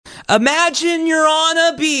Imagine you're on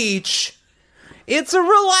a beach. It's a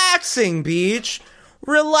relaxing beach.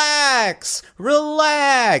 Relax,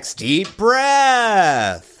 relax, deep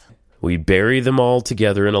breath. We bury them all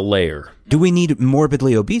together in a layer. Do we need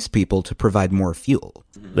morbidly obese people to provide more fuel?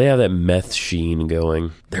 They have that meth sheen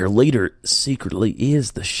going. Their leader secretly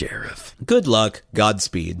is the sheriff. Good luck.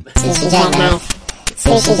 Godspeed. Sushi jackknife.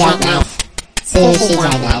 Sushi jackknife. Sushi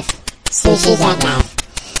jackknife. Sushi jackknife.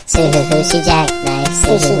 Sushi jackknife.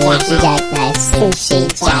 Sushi jackknife. Sushi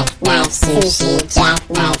jackknife. Sushi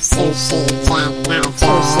jackknife. Sushi jackknife.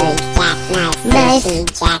 Sushi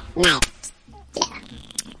jackknife.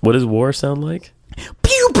 What does war sound like?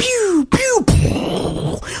 Pew, pew, pew,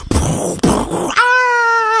 pew.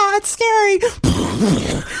 Ah, it's scary.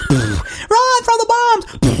 Run from the bombs.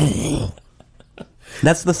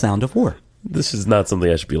 That's the sound of war. This is not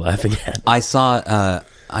something I should be laughing at. I saw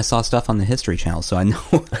stuff on the History Channel, so I know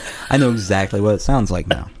exactly what it sounds like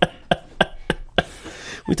now.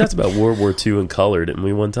 We talked about World War II in color, didn't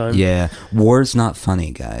we, one time? Yeah, war's not funny,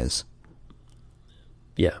 guys.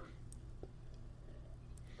 Yeah.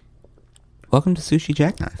 Welcome to Sushi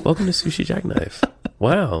Jackknife. Welcome to Sushi Jackknife.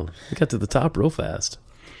 Wow, we got to the top real fast.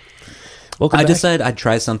 Welcome I back. decided I'd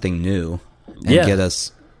try something new and get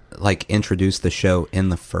us, introduce the show in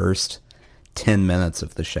the first 10 minutes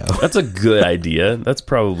of the show. That's a good idea. That's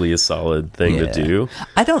probably a solid thing to do.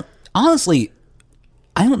 I don't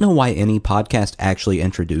know why any podcast actually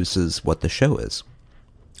introduces what the show is.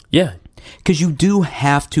 Yeah. Because you do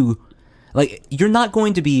have to, you're not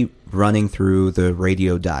going to be running through the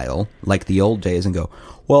radio dial like the old days and go,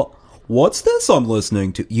 well, what's this I'm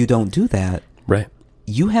listening to? You don't do that. Right.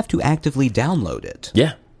 You have to actively download it.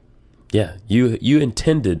 Yeah. Yeah. You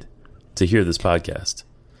intended to hear this podcast.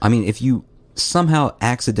 I mean, if you somehow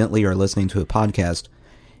accidentally are listening to a podcast,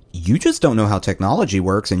 you just don't know how technology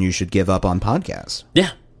works and you should give up on podcasts.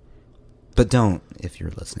 Yeah. But don't if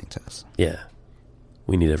you're listening to us. Yeah.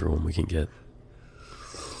 We need everyone we can get.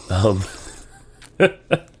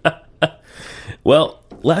 Well,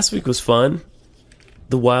 last week was fun.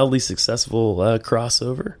 The wildly successful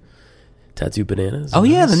crossover. Tattoo Bananas. Oh,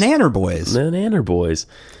 yeah, the Nanner Boys. The Nanner Boys.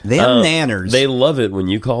 Them nanners. They love it when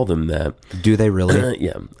you call them that. Do they really?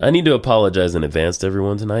 Yeah. I need to apologize in advance to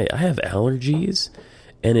everyone tonight. I have allergies,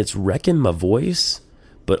 and it's wrecking my voice,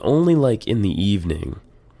 but only in the evening.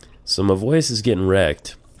 So my voice is getting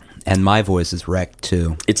wrecked. And my voice is wrecked,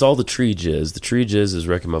 too. It's all the tree jizz. The tree jizz is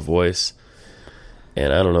wrecking my voice.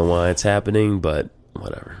 And I don't know why it's happening, but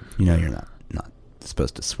whatever. You know you're not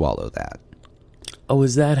supposed to swallow that. Oh,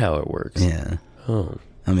 is that how it works? Yeah. Oh.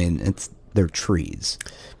 I mean, they're trees.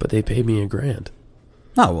 But they paid me $1,000.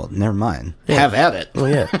 Oh, well, never mind. Yeah. Have at it. Well,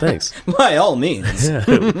 yeah, thanks. By all means. Yeah.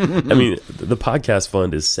 I mean, the podcast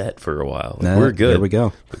fund is set for a while. We're good. There we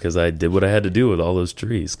go. Because I did what I had to do with all those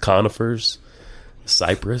trees. Conifers,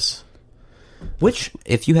 cypress. Which,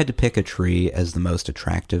 if you had to pick a tree as the most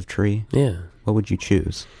attractive tree, what would you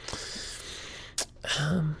choose?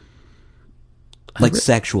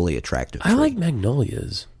 Sexually attractive tree. I like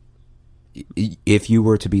magnolias. If you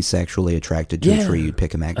were to be sexually attracted to a tree, you'd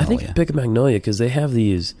pick a magnolia. I think I'd pick a magnolia because they have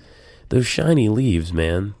those shiny leaves,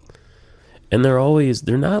 man. And they're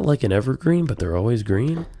not like an evergreen, but they're always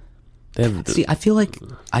green. See, I feel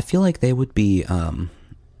like they would be,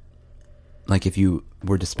 if you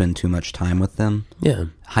were to spend too much time with them,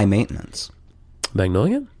 high maintenance.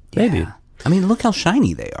 Magnolia? Maybe. Yeah. I mean, look how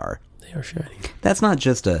shiny they are. They are shiny. That's not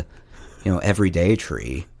just a, everyday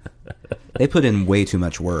tree. They put in way too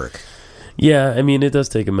much work. Yeah, I mean, it does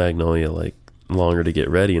take a magnolia longer to get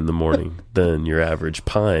ready in the morning than your average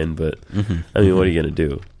pine, but I mean, what are you going to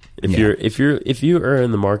do? If you are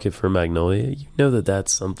in the market for magnolia, you know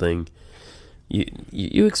that's something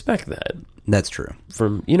you expect that. That's true.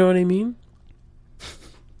 From, you know what I mean?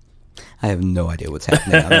 I have no idea what's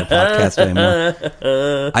happening on the podcast anymore.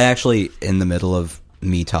 I actually, in the middle of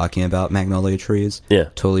me talking about magnolia trees,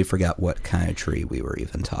 totally forgot what kind of tree we were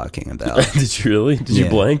even talking about. Did you really? Did you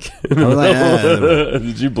blank? I was like,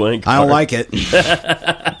 Did you blank? I don't like it.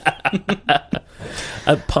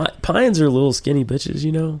 Pines are little skinny bitches,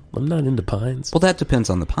 I'm not into pines. Well, that depends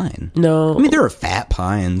on the pine. No. I mean, there are fat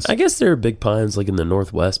pines. I guess there are big pines in the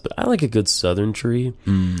Northwest, but I like a good southern tree.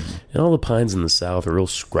 And all the pines in the South are real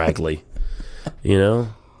scraggly, They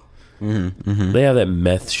have that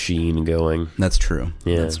meth sheen going. That's true.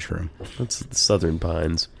 Yeah. That's true. That's the southern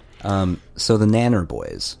pines. So the Nanner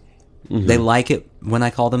Boys, they like it when I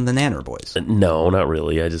call them the Nanner Boys. No, not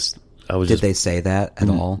really. Did they say that at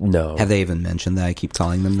all? No. Have they even mentioned that I keep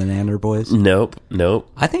calling them the Nanner Boys? Nope.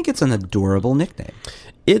 I think it's an adorable nickname.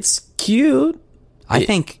 It's cute. I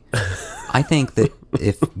think that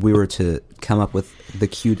if we were to come up with the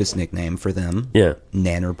cutest nickname for them, Yeah.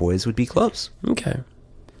 Nanner Boys would be close. Okay.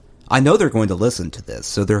 I know they're going to listen to this,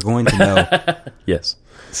 so they're going to know Yes.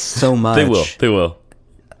 so much. They will.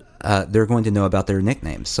 They're going to know about their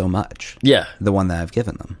nicknames so much. Yeah. The one that I've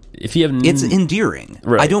given them. If you have... It's endearing.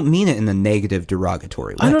 Right. I don't mean it in a negative,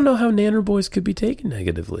 derogatory way. I don't know how Nanner Boys could be taken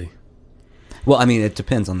negatively. Well, I mean, it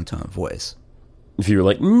depends on the tone of voice. If you were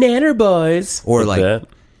like, Nanner Boys. Or like, that.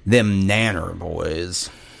 them Nanner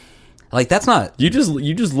Boys. Like, that's not... You just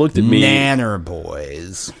looked at me. Nanner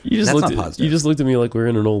Boys. You That's just not positive. You just looked at me like we're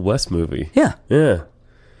in an old West movie. Yeah. Yeah.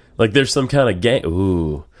 Like there's some kind of gang.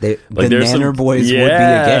 Ooh. The Like there's Nanner Boys would be a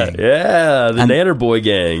gang. Yeah, the Nanner Boy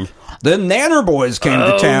gang. The Nanner Boys came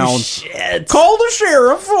to town. Shit. Call the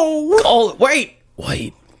sheriff. Oh. Oh, wait.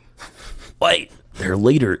 Their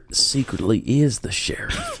leader secretly is the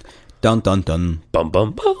sheriff. Dun, dun, dun. Bum,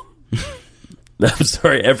 bum, bum. I'm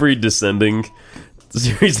sorry, every descending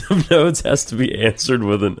series of notes has to be answered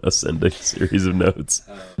with an ascending series of notes.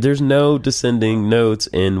 There's no descending notes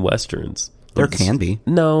in Westerns. There can be.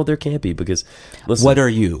 No, there can't be because, listen, What are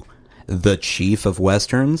you? The chief of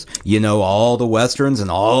Westerns? You know all the Westerns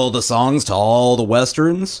and all the songs to all the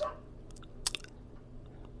Westerns?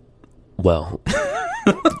 well,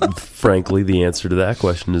 frankly, the answer to that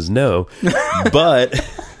question is no. But,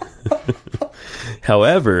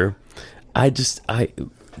 however,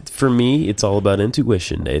 for me, it's all about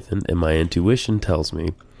intuition, Nathan, and my intuition tells me,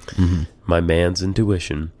 my man's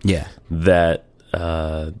intuition, Yeah. that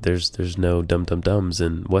there's no dum-dum-dums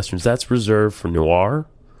in Westerns. That's reserved for noir,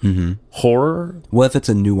 horror. What if it's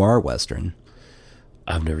a noir Western?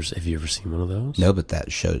 Have you ever seen one of those? No, but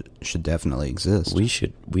that should definitely exist.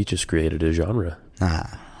 We just created a genre.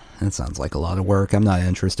 That sounds like a lot of work. I'm not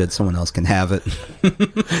interested. Someone else can have it.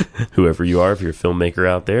 Whoever you are, if you're a filmmaker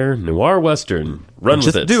out there, noir Western, run with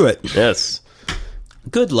Just it. do it. Yes.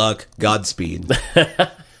 Good luck. Godspeed.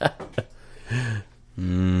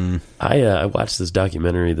 I watched this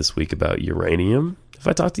documentary this week about uranium. Have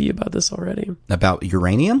I talked to you about this already? About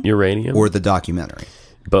uranium? Uranium? Or the documentary?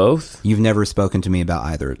 Both? You've never spoken to me about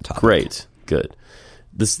either topic. Great. Good.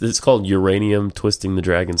 This is called Uranium Twisting the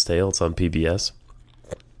Dragon's Tail. It's on PBS.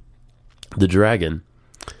 The dragon,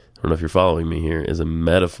 I don't know if you're following me here, is a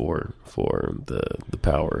metaphor for the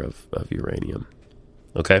power of uranium.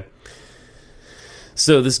 Okay?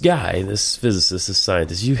 So this guy, this physicist, this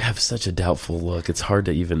scientist, you have such a doubtful look. It's hard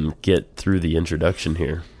to even get through the introduction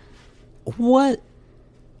here. What,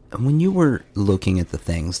 when you were looking at the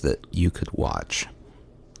things that you could watch,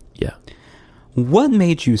 Yeah. what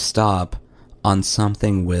made you stop on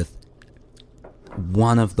something with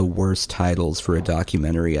one of the worst titles for a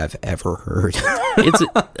documentary I've ever heard?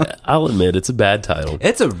 I'll admit, it's a bad title.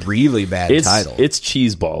 It's a really bad title. It's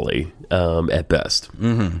cheeseball-y at best.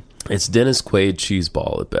 Mm-hmm. It's Dennis Quaid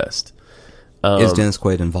cheeseball at best. Is Dennis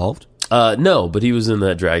Quaid involved? No, but he was in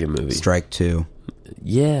that Dragon movie. Strike two.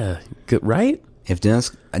 Yeah, good, right? If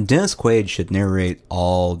Dennis Quaid should narrate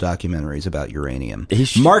all documentaries about uranium, He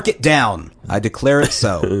should. mark it down. I declare it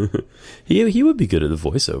so. He would be good at the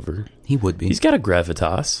voiceover. He would be. He's got a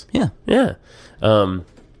gravitas. Yeah. Yeah.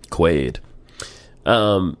 Quaid.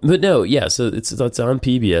 But no, yeah, so it's on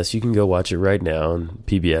PBS. You can go watch it right now on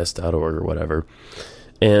pbs.org or whatever.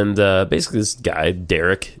 And basically this guy,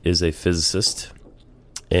 Derek, is a physicist.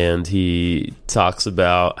 And he talks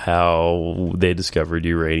about how they discovered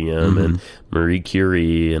uranium and Marie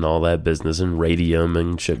Curie and all that business and radium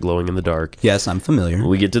and shit glowing in the dark. Yes, I'm familiar.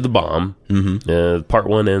 We get to the bomb. Part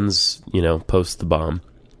one ends, post the bomb.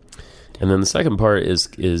 And then the second part gets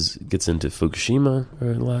into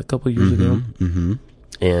Fukushima a couple years ago.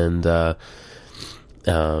 And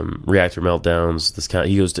reactor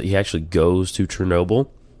meltdowns. He actually goes to Chernobyl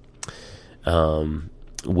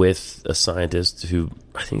with a scientist who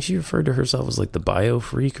I think she referred to herself as like the bio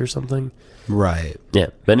freak or something. Right. Yeah.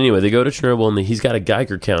 But anyway, they go to Chernobyl and he's got a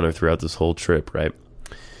Geiger counter throughout this whole trip, right?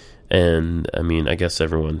 And I mean, I guess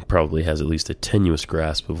everyone probably has at least a tenuous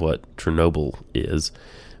grasp of what Chernobyl is.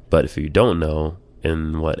 But if you don't know,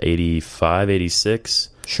 in 85, 86,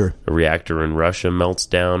 Sure. a reactor in Russia melts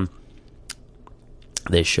down.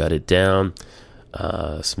 They shut it down.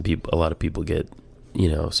 A lot of people get,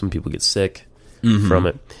 some people get sick from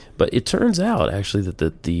it. But it turns out actually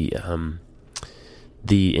that the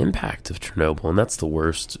impact of Chernobyl, and that's the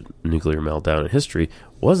worst nuclear meltdown in history,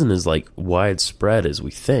 wasn't as like widespread as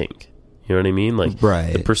we think. You know what I mean? Like,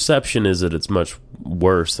 Right. the perception is that it's much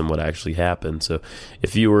worse than what actually happened. So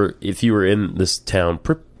if you were in this town,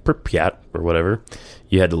 Pripyat or whatever,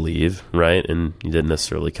 you had to leave, right? And you didn't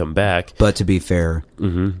necessarily come back. But to be fair,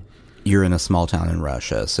 you're in a small town in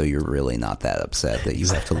Russia, so you're really not that upset that you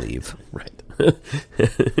have to leave. Right.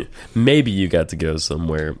 Maybe you got to go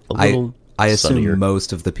somewhere a little I assume sunnier.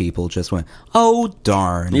 most of the people just went, "Oh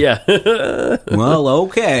darn." Yeah. Well,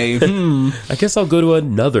 okay. I guess I'll go to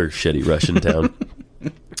another shitty Russian town.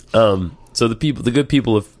 So the good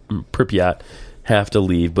people of Pripyat have to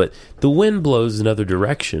leave, but the wind blows another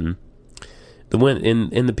direction. The wind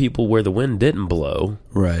in the people where the wind didn't blow,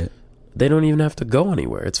 Right. they don't even have to go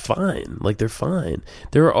anywhere. It's fine. Like, they're fine.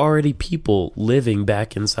 There are already people living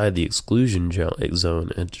back inside the exclusion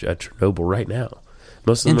zone at Chernobyl right now.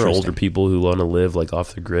 Most of them are Interesting. older people who want to live like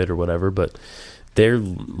off the grid or whatever, but they're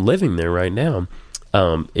living there right now.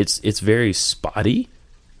 It's very spotty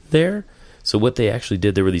there. So what they actually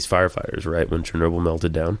did, there were these firefighters, right, when Chernobyl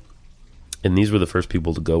melted down, and these were the first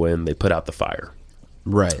people to go in. They put out the fire.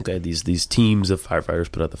 Right. Okay, these teams of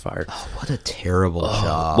firefighters put out the fire. Oh, what a terrible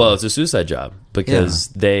job. Well, it's a suicide job because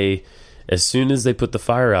they, as soon as they put the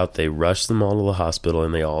fire out, they rushed them all to the hospital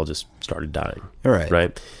and they all just started dying. Right.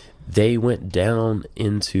 Right. They went down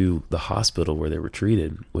into the hospital where they were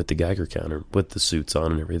treated with the Geiger counter, with the suits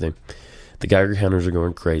on and everything. The Geiger counters are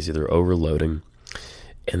going crazy. They're overloading,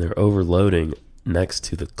 and they're overloading next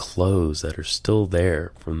to the clothes that are still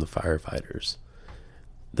there from the firefighters.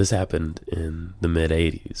 This happened in the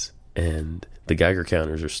mid-'80s, and the Geiger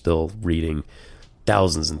counters are still reading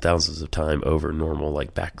thousands and thousands of time over normal,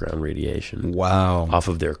 like, background radiation Wow. off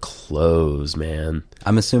of their clothes, man.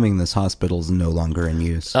 I'm assuming this hospital's no longer in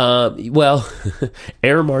use. Well,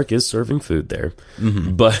 Aramark is serving food there,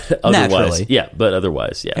 but otherwise, Naturally.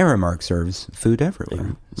 otherwise, yeah. Aramark serves food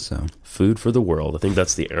everywhere. So Food for the world. I think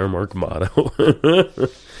that's the Aramark motto.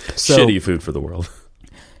 So- Shitty food for the world.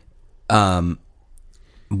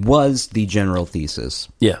 was the general thesis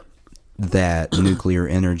Yeah. that nuclear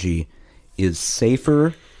energy is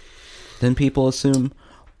safer than people assume,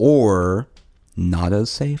 or not as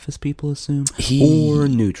safe as people assume, or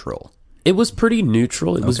neutral? It was pretty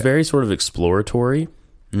neutral. It was very sort of exploratory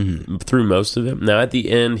through most of it. Now, at the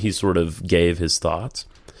end, he sort of gave his thoughts,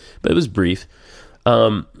 but it was brief.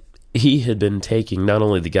 He had been taking not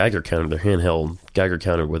only the Geiger counter, their handheld Geiger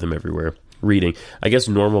counter with him everywhere, reading, I guess,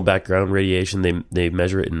 normal background radiation. They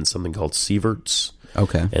measure it in something called sieverts.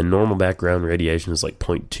 Okay. And normal background radiation is like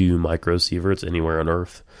 0.2 microsieverts anywhere on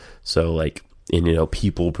Earth. So, like, and,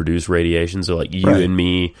 people produce radiation. So, like, you Right. and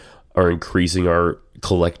me are increasing our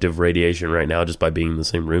collective radiation right now just by being in the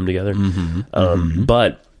same room together.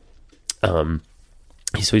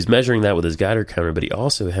 So he's measuring that with his Geiger counter, but he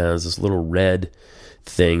also has this little red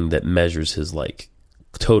thing that measures his, like,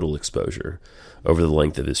 total exposure over the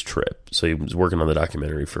length of his trip. So he was working on the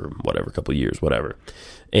documentary for whatever, a couple of years, whatever.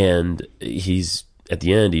 And he's, at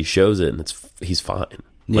the end, he shows it, and he's fine.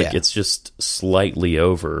 Like, Yeah. it's just slightly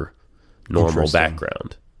over normal Interesting.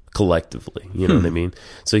 background collectively. You know what I mean?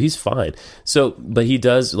 So he's fine. So, but he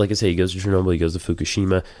does, like I say, he goes to Chernobyl, he goes to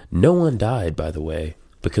Fukushima. No one died, by the way,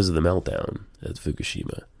 because of the meltdown at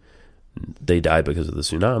Fukushima. They died because of the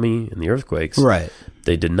tsunami and the earthquakes. Right.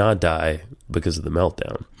 They did not die because of the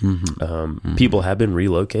meltdown. People have been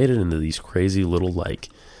relocated into these crazy little, like,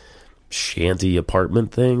 shanty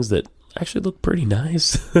apartment things that actually look pretty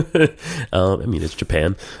nice. I mean, it's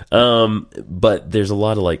Japan. But there's a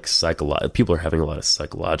lot of, like, people are having a lot of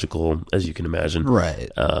psychological, as you can imagine,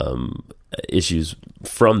 Right. issues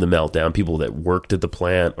from the meltdown. People that worked at the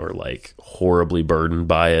plant are, like, horribly burdened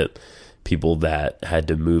by it. People that had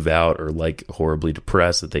to move out are, like, horribly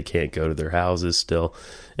depressed that they can't go to their houses still,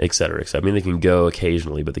 et cetera, et cetera. I mean, they can go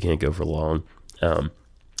occasionally, but they can't go for long.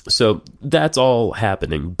 So that's all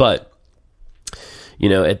happening. But,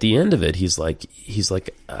 at the end of it, he's not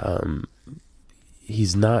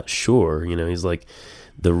sure. He's like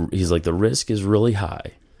the risk is really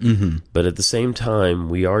high. But at the same time,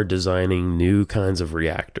 we are designing new kinds of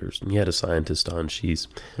reactors. And he had a scientist on. She's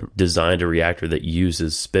designed a reactor that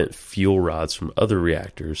uses spent fuel rods from other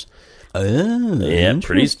reactors. Oh, Yeah,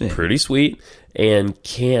 interesting. pretty sweet. And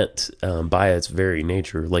can't, by its very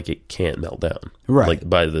nature, like, it can't melt down. Right. Like,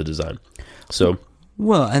 by the design. So,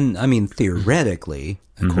 Well, and I mean, theoretically,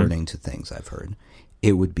 according to things I've heard,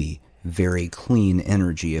 it would be very clean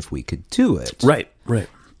energy if we could do it. right.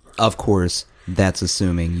 Of course, that's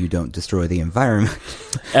assuming you don't destroy the environment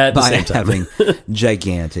At the by same time. having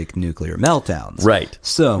gigantic nuclear meltdowns. Right.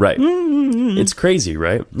 So, Right. It's crazy,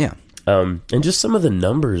 right? yeah. And just some of the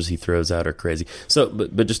numbers he throws out are crazy. So,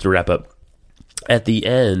 but just to wrap up, at the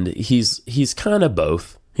end, he's kind of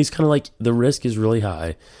both. He's kind of like, the risk is really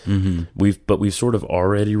high. We've sort of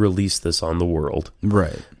already released this on the world.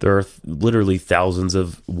 Right. There are literally thousands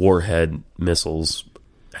of warhead missiles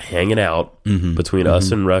hanging out between us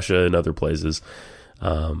and Russia and other places.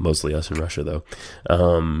 Mostly us in Russia, though.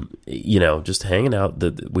 You know, just hanging out.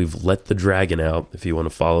 We've let the dragon out, if you want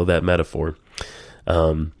to follow that metaphor.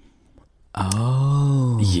 Yeah,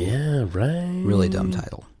 right. Really dumb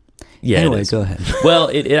title. Yeah. Anyway, go ahead. Well,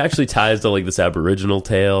 it actually ties to like this Aboriginal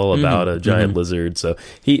tale about a giant lizard. So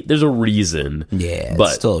there's a reason. Yeah, but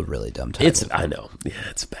it's still a really dumb title. I know. Yeah,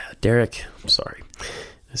 it's bad. Derek, I'm sorry.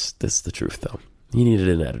 This is the truth, though. You needed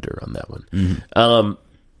an editor on that one.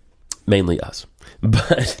 Mainly us.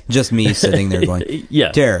 But just me sitting there going,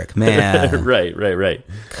 yeah, Derek, man. right.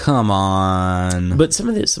 Come on. But some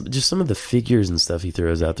of the figures and stuff he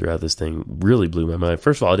throws out throughout this thing really blew my mind.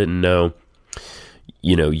 First of all, I didn't know,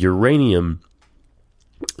 you know, uranium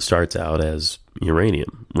starts out as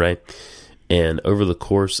uranium, right? And over the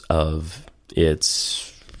course of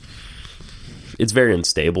it's very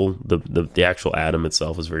unstable. The actual atom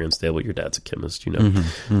itself is very unstable. Your dad's a chemist, you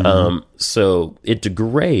know. So it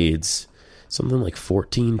degrades something like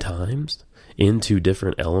 14 times into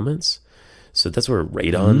different elements. So that's where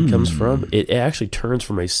radon comes from. It actually turns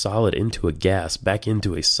from a solid into a gas, back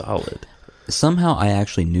into a solid. Somehow I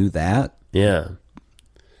actually knew that. Yeah.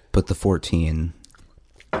 But the 14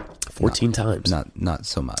 times. Not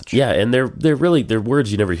so much. Yeah, and they're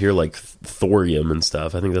words you never hear, like thorium and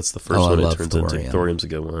stuff. I think that's the first one it turns into. Thorium's a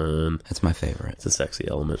good one. That's my favorite. It's a sexy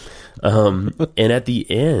element. And at the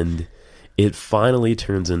end, it finally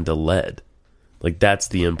turns into lead. Like that's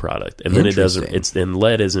the end product. And then it doesn't and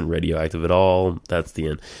lead isn't radioactive at all. That's the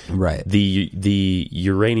end. Right. The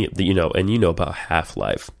uranium, you know, and you know about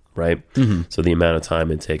half-life, right? So the amount of time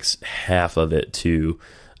it takes half of it to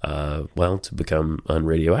to become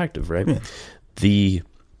unradioactive, right? Yeah. The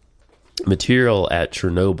material at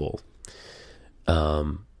Chernobyl,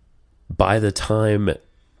 by the time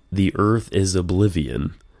the Earth is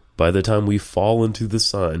oblivion, by the time we fall into the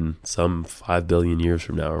sun, some 5 billion years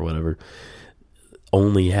from now or whatever,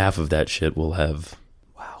 only half of that shit will have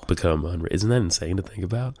become unradioactive. Isn't that insane to think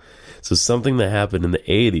about? So something that happened in the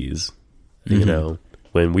 80s, you know,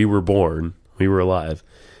 when we were born, we were alive,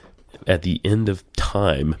 at the end of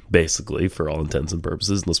time, basically, for all intents and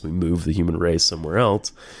purposes, unless we move the human race somewhere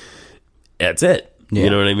else, that's it. Yeah. You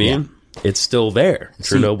know what I mean? Yeah. It's still there.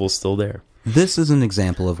 Chernobyl's still there. This is an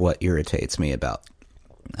example of what irritates me about...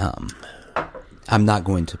 I'm not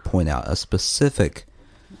going to point out a specific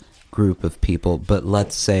group of people, but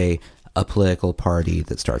let's say a political party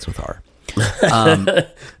that starts with R.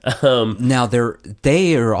 Now,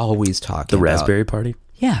 they are always talking about... The Raspberry Party?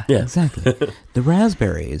 Yeah, exactly. The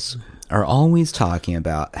Raspberries are always talking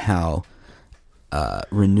about how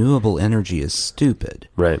renewable energy is stupid.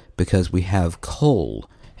 Right. Because we have coal,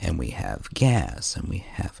 and we have gas, and we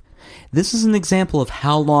have... This is an example of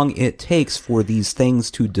how long it takes for these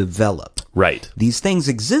things to develop. Right. These things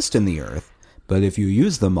exist in the earth, but if you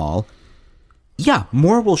use them all,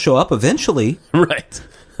 more will show up eventually. Right.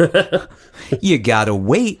 You gotta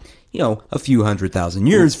wait, a few 100,000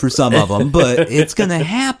 years for some of them, but it's gonna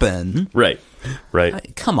happen. Right.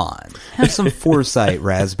 Come on. Have some foresight,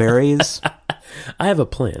 Raspberries. I have a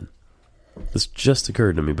plan. This just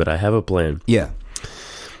occurred to me, but I have a plan. Yeah.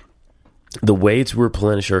 The way to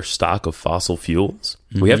replenish our stock of fossil fuels,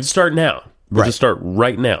 we have to start now. We have to start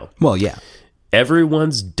right now. Well, yeah.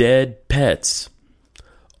 Everyone's dead pets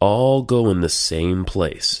all go in the same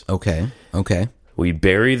place. Okay. We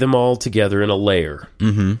bury them all together in a layer.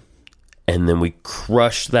 Mm-hmm. And then we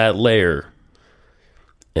crush that layer.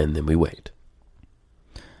 And then we wait.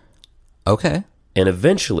 Okay. And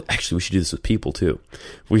eventually, actually, we should do this with people too.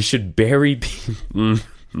 We should bury people.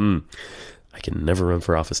 I can never run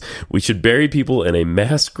for office. We should bury people in a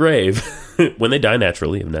mass grave when they die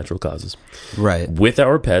naturally, of natural causes. Right. With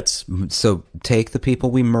our pets. So take the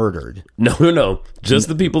people we murdered. No. Just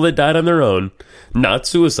the people that died on their own. Not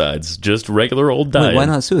suicides. Just regular old dying. Wait, why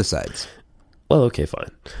not suicides? Well, okay,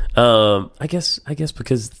 fine. I guess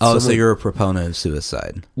because... so you're a proponent of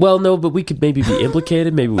suicide. Well, no, but we could maybe be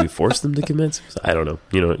implicated. Maybe we force them to commit suicide. I don't know.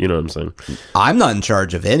 You know what I'm saying? I'm not in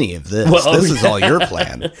charge of any of this. This is all your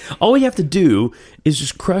plan. All we have to do is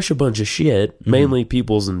just crush a bunch of shit, mainly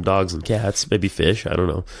peoples and dogs and cats, maybe fish, I don't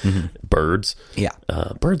know, birds. Yeah.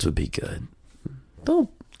 Birds would be good.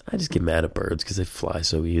 I just get mad at birds because they fly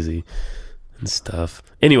so easy. And stuff.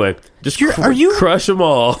 Anyway, just crush them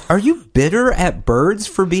all. Are you bitter at birds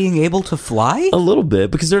for being able to fly? A little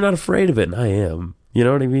bit, because they're not afraid of it, and I am. You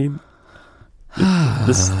know what I mean?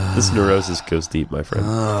 This neurosis goes deep, my friend.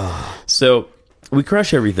 So we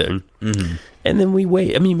crush everything, and then we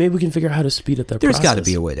wait. I mean, maybe we can figure out how to speed up that process. There's got to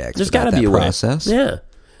be a way to expedite that process. Yeah.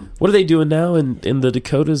 What are they doing now in the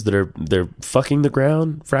Dakotas that they're fucking the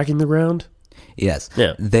ground, fracking the ground? Yes.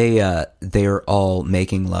 Yeah. They are all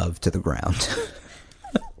making love to the ground.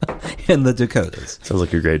 in the Dakotas. Sounds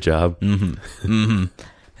like a great job.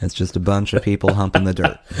 It's just a bunch of people humping the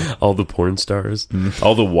dirt. All the porn stars,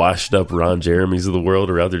 all the washed up Ron Jeremys of the world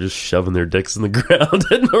are out there just shoving their dicks in the ground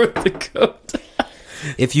in North Dakota.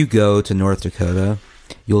 If you go to North Dakota,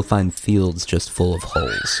 you'll find fields just full of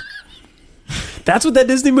holes. That's what that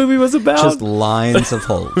Disney movie was about? Just lines of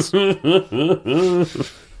holes.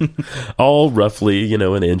 All roughly,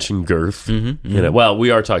 an inch in girth. Well, we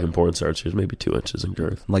are talking porn stars here, maybe 2 inches in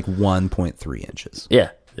girth. Like 1.3 inches. Yeah.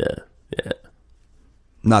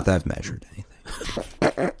 Not that I've measured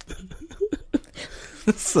anything.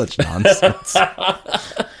 Such nonsense.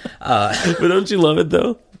 But don't you love it,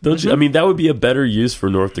 though? Don't you? I mean, that would be a better use for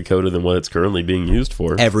North Dakota than what it's currently being used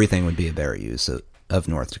for. Everything would be a better use of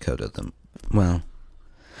North Dakota than... Well,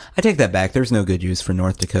 I take that back. There's no good use for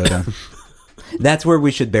North Dakota. That's where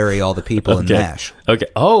we should bury all the people in MASH. Okay.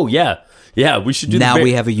 Oh, yeah. Yeah, we should do now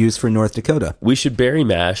we have a use for North Dakota. We should bury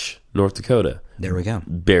MASH, North Dakota. There we go.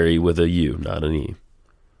 Bury with a U, not an E.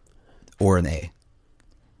 Or an A.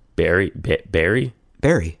 Barry?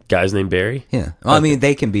 Barry. Guy's named Barry? Yeah. Well, I mean,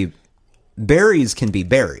 they can be... Berries can be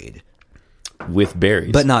buried. With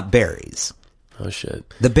berries? But not berries. Oh,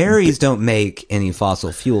 shit. The berries don't make any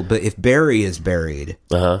fossil fuel, but if Barry is buried,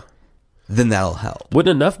 then that'll help.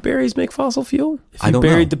 Wouldn't enough berries make fossil fuel? If you I don't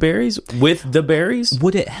buried know. the berries with the berries?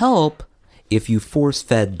 Would it help if you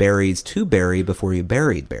force-fed berries to Barry before you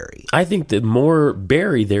buried Barry? I think the more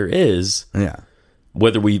berry there is, Yeah.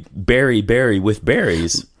 whether we bury berry with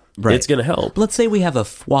berries, Right. it's going to help. Let's say we have a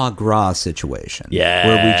foie gras situation. Yeah.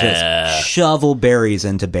 Where we just shovel berries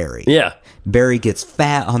into Barry. Yeah. Barry gets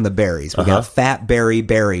fat on the berries. We got fat berry.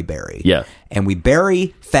 Yeah. And we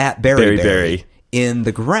bury fat berry Berry. in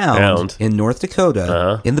the ground in North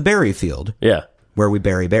Dakota in the berry field. Yeah. Where we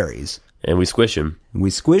bury berries. And we squish him. We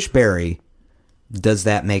squish Barry. Does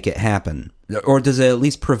that make it happen? Or does it at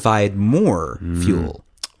least provide more fuel?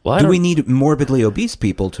 Well, Do we need morbidly obese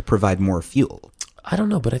people to provide more fuel? I don't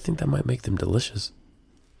know, but I think that might make them delicious.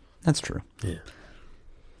 That's true. Yeah.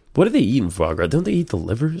 What do they eat in foie gras? Don't they eat the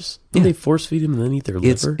livers? Don't they force feed them and then eat their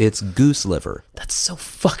liver? It's goose liver. That's so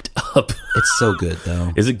fucked up. It's so good,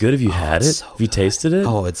 though. Is it good? Have you had it? so Have you tasted it?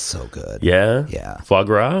 Oh, it's so good. Yeah? Yeah. Foie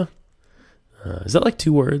gras? Is that like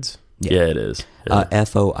 2 words? Yeah, it is. Yeah.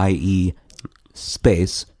 FOIE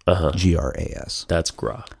space GRAS. That's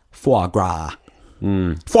gras. Foie gras.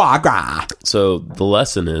 Foie gras. So the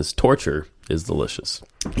lesson is torture is delicious.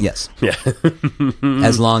 Yes. Yeah.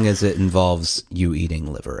 As long as it involves you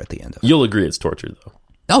eating liver at the end of it. You'll agree it's torture, though.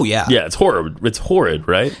 Oh, yeah. Yeah, it's horrid. It's horrid,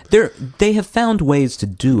 right? They have found ways to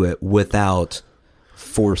do it without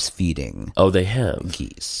force feeding Oh, they have.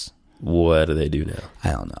 geese. What do they do now?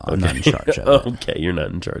 I don't know. I'm not in charge of it. Okay, you're not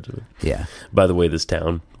in charge of it. Yeah. By the way, this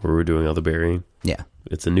town where we're doing all the burying, Yeah.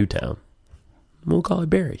 it's a new town. We'll call it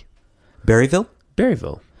Barry. Berryville?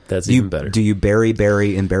 Berryville. That's even better. Do you bury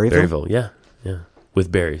Barry in Berryville? Berryville, yeah. With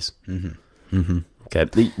berries.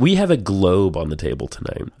 Okay. We have a globe on the table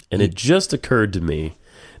tonight, and it just occurred to me.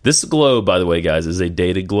 This globe, by the way, guys, is a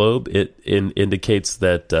dated globe. It indicates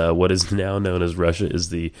that what is now known as Russia is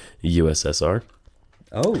the USSR.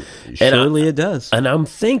 Oh, surely it does. And I'm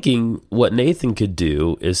thinking what Nathan could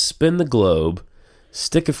do is spin the globe,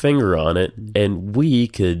 stick a finger on it, and we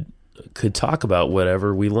could talk about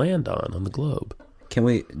whatever we land on the globe. Can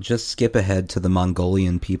we just skip ahead to the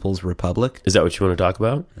Mongolian People's Republic? Is that what you want to talk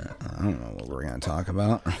about? I don't know what we're going to talk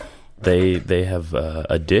about. They have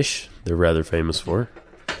a dish they're rather famous for.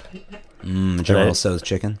 General Tso's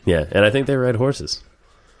chicken. Yeah, and I think they ride horses.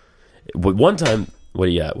 One time, what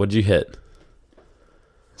do you got? What did you hit?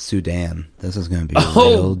 Sudan. This is going to be a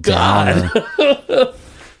real downer.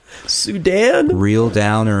 Sudan? Real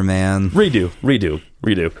downer, man.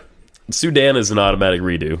 Redo. Sudan is an automatic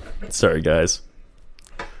redo. Sorry, guys.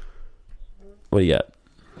 What do you got?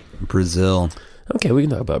 Brazil. Okay, we can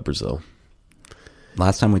talk about Brazil.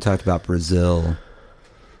 Last time we talked about Brazil,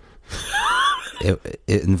 it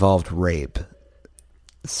involved rape.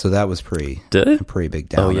 So that was Did it? a pretty big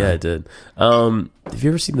downer. Oh, yeah, it did. Have you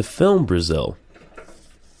ever seen the film Brazil?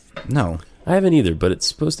 No. I haven't either, but it's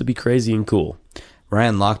supposed to be crazy and cool.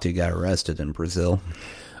 Ryan Lochte got arrested in Brazil.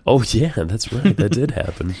 Oh, yeah, that's right. That did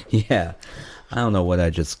happen. Yeah. I don't know what I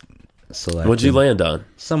just selected. What'd you land on?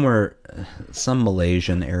 Somewhere, some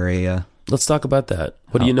Malaysian area. Let's talk about that.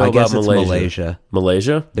 What do you know I about guess it's Malaysia.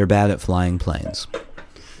 Malaysia? They're bad at flying planes.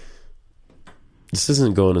 This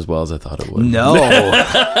isn't going as well as I thought it would. No.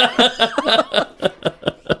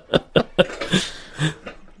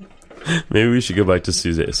 Maybe we should go back to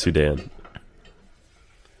Sudan.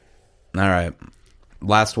 All right.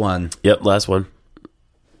 Last one. Yep, last one.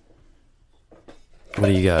 What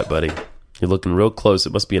do you got, buddy? You're looking real close.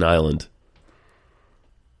 It must be an island.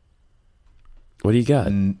 What do you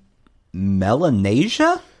got?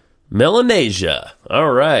 Melanesia? Melanesia.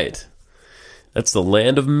 All right. That's the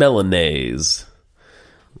land of Melanese.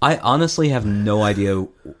 I honestly have no idea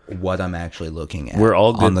what I'm actually looking at. Where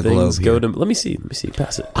all on good the things globe go here. to... Let me see.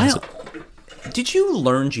 Pass it. Did you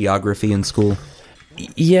learn geography in school?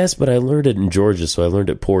 Yes, but I learned it in Georgia, so I learned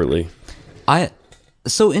it poorly.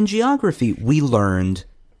 So in geography, we learned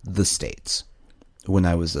the states when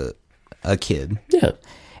I was a kid. Yeah.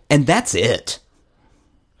 And that's it.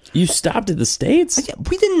 You stopped at the States?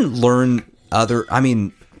 We didn't learn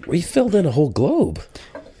We filled in a whole globe.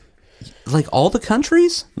 like all the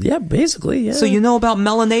countries? Yeah, basically, yeah. So you know about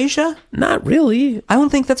Melanesia? Not really. I don't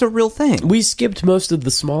think that's a real thing. We skipped most of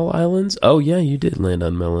the small islands. Oh, yeah, you did land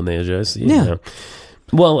on Melanesia. I see. Yeah. Now.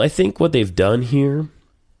 Well, I think what they've done here,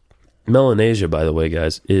 Melanesia, by the way,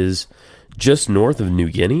 guys, is just north of New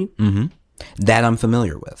Guinea, That I'm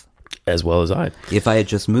familiar with. as well as I. If I had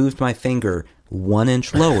just moved my finger 1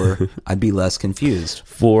 inch lower, I'd be less confused.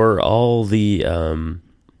 For all the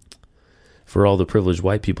privileged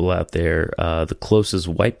white people out there, the closest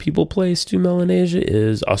white people place to Melanesia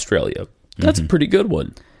is Australia. That's a pretty good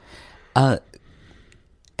one.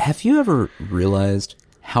 Have you ever realized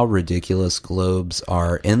how ridiculous globes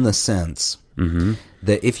are in the sense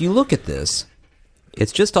that if you look at this,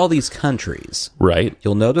 it's just all these countries. Right.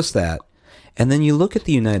 You'll notice that. And then you look at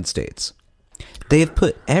the United States. They have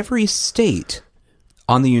put every state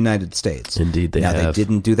on the United States. Indeed, they now, have. They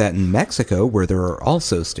didn't do that in Mexico, where there are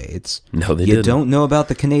also states. No, they You didn't. don't know about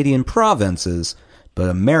the Canadian provinces, but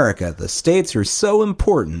America, the states are so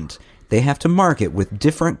important, they have to mark it with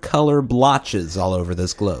different color blotches all over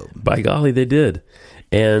this globe. By golly, they did.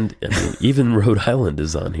 And I mean, even Rhode Island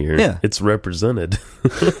is on here. Yeah. It's represented.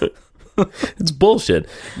 It's bullshit.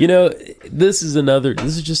 You know, this is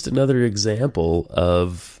just another example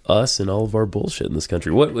of us and all of our bullshit in this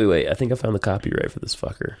country. Wait. I think I found the copyright for this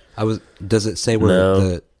fucker. Does it say where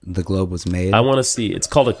No. the globe was made? I want to see. It's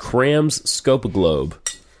called a Crams Scopaglobe.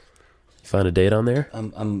 You find a date on there?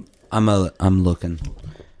 I'm looking.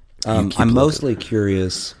 keep I'm looking. mostly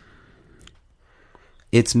curious.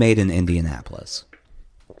 It's made in Indianapolis,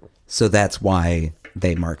 so that's why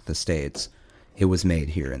they marked the states. It was made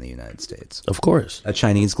here in the United States. Of course. A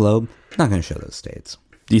Chinese globe, not going to show those states.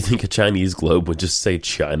 Do you think a Chinese globe would just say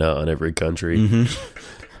China on every country?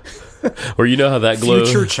 Or you know how that globe...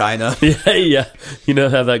 Future China. Yeah. You know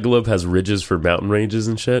how that globe has ridges for mountain ranges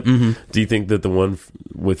and shit? Do you think that the one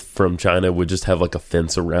from China would just have like a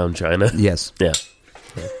fence around China? Yes. Yeah.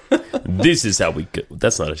 This is how we...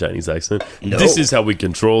 That's not a Chinese accent. No. This is how we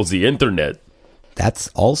control the internet. That's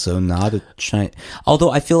also not a Chinese... Although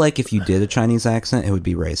I feel like if you did a Chinese accent, it would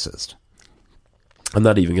be racist. I'm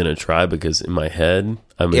not even going to try because in my head,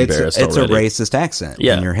 I'm embarrassed It's already. a racist accent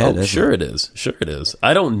in your head, isn't sure it? it is. Sure it is.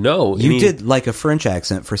 I don't know. You did like a French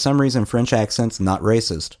accent. For some reason, French accent's not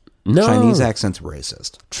racist. No. Chinese accent's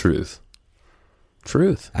racist. Truth.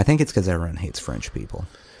 I think it's because everyone hates French people.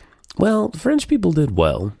 Well, French people did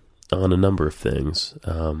well on a number of things.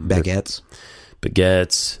 Baguettes,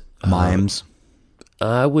 Baguettes. mimes.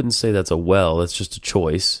 I wouldn't say that's that's just a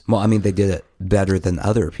choice. Well, I mean, they did it better than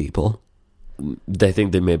other people. They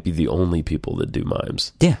think they may be the only people that do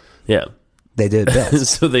mimes. Yeah, Yeah. they did it best.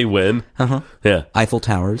 So they win. Uh-huh. Yeah. Eiffel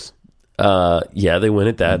Towers. Yeah, they win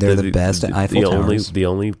at that. They're the best at Eiffel Towers. The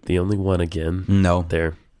only one again. No,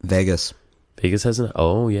 There. Vegas. Vegas hasn't.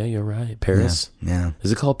 Oh, yeah, you're right. Paris. Yeah.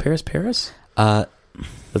 Is it called Paris? Paris? Uh,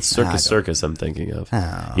 That's Circus I'm thinking of.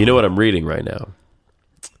 Oh. You know what I'm reading right now?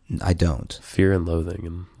 I don't. Fear and Loathing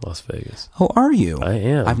in Las Vegas. Oh, are you? I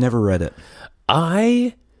am. I've never read it.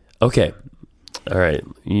 Okay. All right.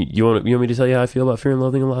 You want me to tell you how I feel about Fear and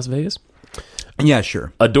Loathing in Las Vegas? Yeah,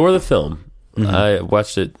 sure. Adore the film. I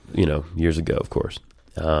watched it, years ago, of course.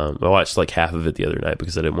 I watched like half of it the other night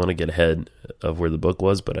because I didn't want to get ahead of where the book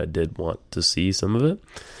was, but I did want to see some of it.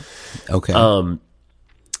 Okay.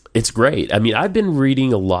 It's great. I mean, I've been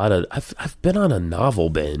reading a lot of. I've been on a novel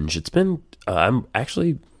binge. It's been. I'm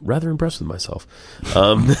actually rather impressed with myself.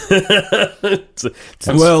 Well,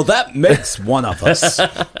 that makes one of us.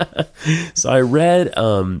 So I read,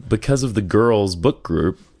 because of the girls' book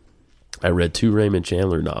group, I read 2 Raymond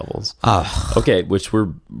Chandler novels. Okay, which were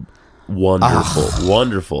wonderful,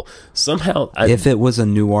 wonderful. Somehow, If it was a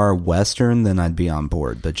noir western, then I'd be on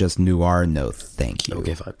board. But just noir, no, thank you.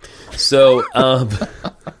 okay, fine. So,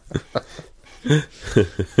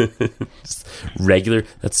 Just regular.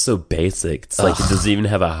 That's so basic. It's like it doesn't even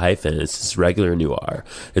have a hyphen. It's just regular noir.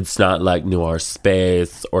 It's not like noir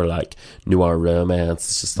space or like noir romance.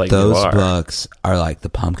 It's just like Those noir. books are like the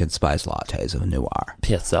pumpkin spice lattes of noir.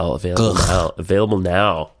 PSL available now. Available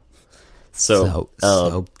now. So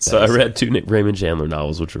I basic. read 2 Raymond Chandler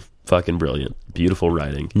novels, which are fucking brilliant. Beautiful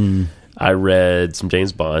writing. I read some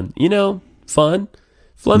James Bond. Fun.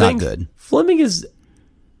 Fleming. Not good. Fleming is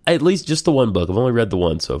at least just the one book. I've only read the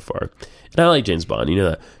one so far. And I like James Bond, you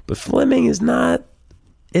know that. But Fleming is not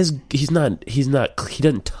he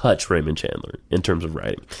doesn't touch Raymond Chandler in terms of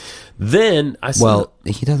writing. Then I saw Well,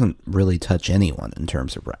 he doesn't really touch anyone in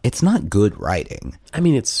terms of writing. It's not good writing. I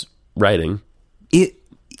mean it's writing.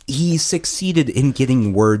 He succeeded in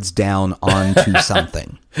getting words down onto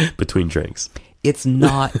something. Between drinks. It's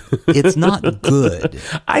not good.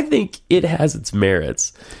 I think it has its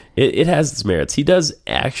merits. It has its merits. He does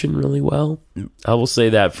action really well. I will say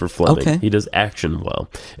that for Fleming. Okay. He does action well.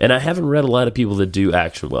 And I haven't read a lot of people that do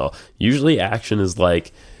action well. Usually action is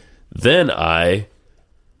like, then I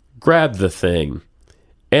grabbed the thing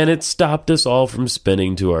and it stopped us all from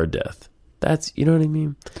spinning to our death. That's, you know what I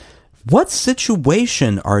mean? What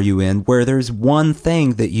situation are you in where there's one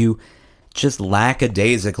thing that you just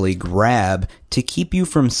lackadaisically grab to keep you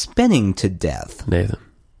from spinning to death? Nathan.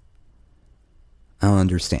 I don't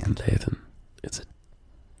understand. Nathan.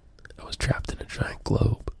 I was trapped in a giant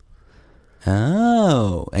globe.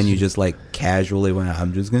 Oh, and you just like casually went,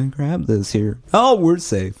 I'm just going to grab this here. Oh, we're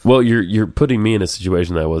safe. Well, you're putting me in a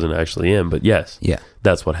situation that I wasn't actually in, but yes. Yeah.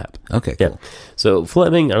 That's what happened. Okay, Yeah. cool. So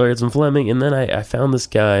Fleming, I read some Fleming, and then I found this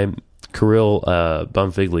guy, Kirill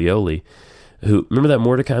Bonfiglioli, who, remember that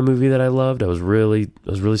Mordecai movie that I loved? I was really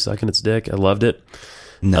sucking its dick. I loved it.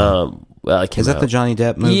 No. Well, it came Is that out. the Johnny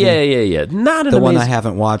Depp movie? Yeah. Not an The one I amazing-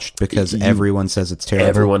 haven't watched because everyone says it's terrible.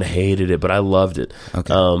 Everyone hated it, but I loved it.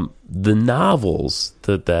 Okay. The novels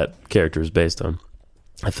that character is based on,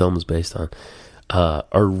 that film is based on,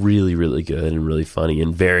 are really, really good and really funny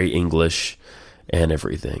and very English and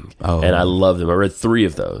everything. Oh. And I love them. I read 3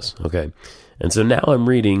 of those. Okay. And so now I'm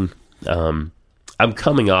reading, I'm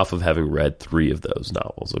coming off of having read 3 of those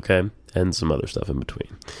novels. Okay. And some other stuff in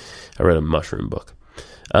between. I read a mushroom book.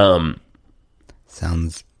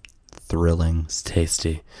 Sounds thrilling. It's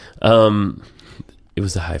tasty. It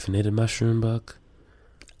was a hyphenated mushroom book.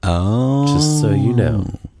 Oh. Just so you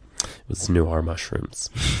know, it was noir mushrooms.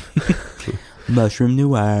 Mushroom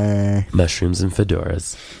noir. Mushrooms and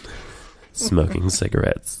fedoras. Smoking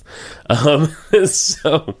cigarettes. Now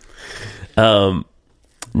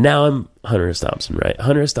I'm Hunter S. Thompson, right?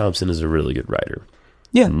 Hunter S. Thompson is a really good writer.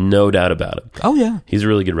 Yeah. No doubt about it. Oh, yeah. He's a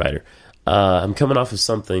really good writer. I'm coming off of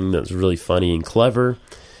something that's really funny and clever,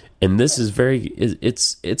 and this is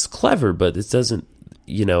it's clever, but it doesn't,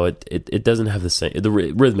 it doesn't have the same.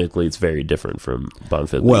 Rhythmically, it's very different from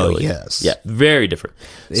Bonfiglioli. Well, yes. Yeah, very different.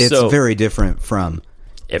 It's very different from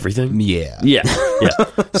everything. Yeah.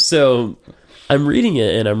 So I'm reading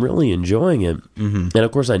it and I'm really enjoying it. Mm-hmm. And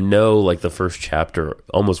of course, I know like the first chapter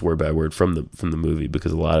almost word by word from the movie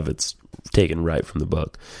because a lot of it's taken right from the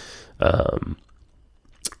book.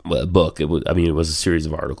 Book. It was a series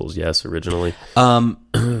of articles. Yes, originally. I'm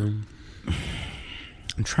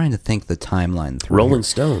trying to think the timeline through. Rolling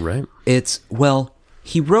Stone, right?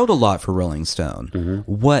 He wrote a lot for Rolling Stone. Mm-hmm.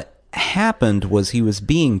 What happened was he was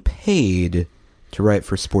being paid to write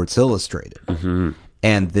for Sports Illustrated,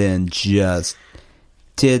 and then just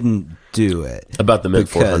didn't do it. About the Mint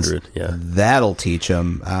because 400, yeah. That'll teach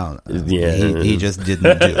him. I don't know. Yeah. He just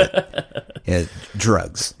didn't do it. Yeah,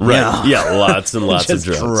 drugs. Right. You know? Yeah, lots and lots of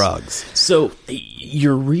Just drugs. So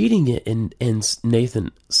you're reading it, and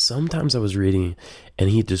Nathan, sometimes I was reading, and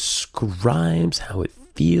he describes how it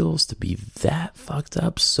feels to be that fucked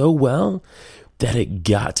up so well that it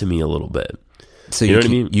got to me a little bit. So you know what I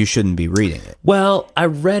mean? You shouldn't be reading it. Well, I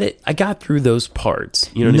read it. I got through those parts.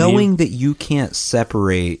 You know what I mean? Knowing that you can't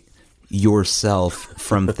separate yourself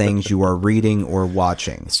from things you are reading or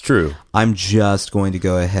watching. It's true. I'm just going to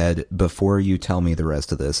go ahead before you tell me the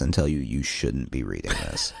rest of this and tell you shouldn't be reading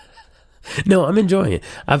this. No, I'm enjoying it.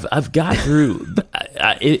 I've got through.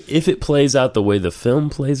 If it plays out the way the film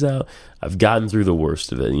plays out, I've gotten through the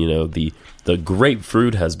worst of it. The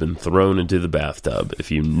grapefruit has been thrown into the bathtub.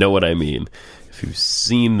 If you know what I mean. If you've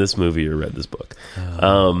seen this movie or read this book,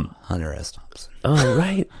 Hunter S. Thompson. Oh,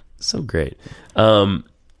 right, so great.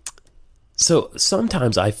 So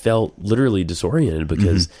sometimes I felt literally disoriented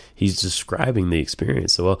because he's describing the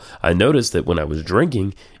experience so well. I noticed that when I was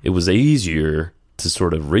drinking, it was easier to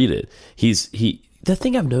sort of read it. The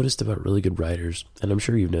thing I've noticed about really good writers, and I'm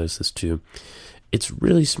sure you've noticed this too, it's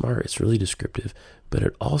really smart, it's really descriptive, but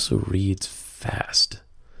it also reads fast.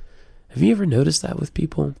 Have you ever noticed that with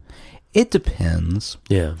people? It depends.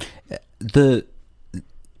 Yeah. The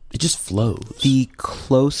It just flows. the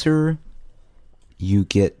closer you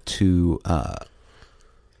get to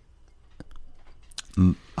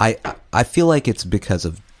I feel like it's because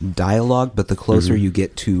of dialogue, but the closer you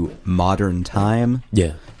get to modern time,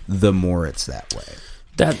 Yeah. the more it's that way.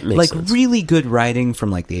 That makes Like sense. really good writing from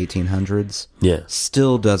like the 1800s Yeah.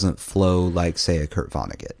 still doesn't flow like, say, a Kurt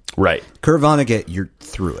Vonnegut. Right. Kurt Vonnegut, you're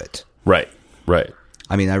through it. Right. Right.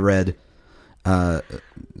 I mean, I read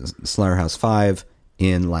Slaughterhouse 5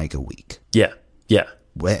 in like a week. Yeah. Yeah.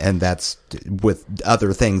 And that's with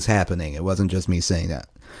other things happening. It wasn't just me saying that.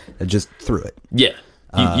 I just threw it. Yeah.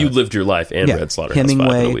 You lived your life and read Slaughterhouse 5 in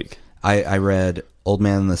a week. I read Old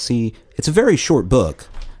Man in the Sea. It's a very short book.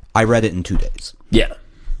 I read it in 2 days Yeah.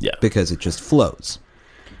 Yeah. because it just flows.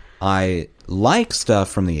 I like stuff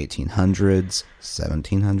from the 1800s,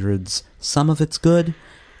 1700s. Some of it's good.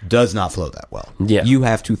 Does not flow that well. Yeah. You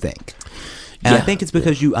have to think. And I Yeah. think it's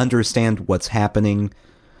because you understand what's happening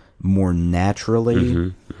more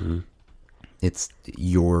naturally. It's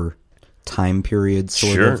your time period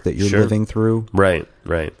sort Sure, of that you're sure. living through. Right,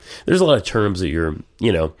 right. There's a lot of terms that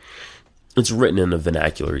it's written in a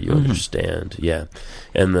vernacular you understand. Yeah,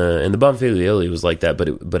 and the Bonfilioli was like that,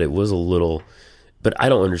 but it was a little. But I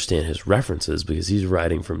don't understand his references because he's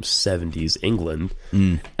writing from 70s England.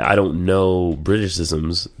 I don't know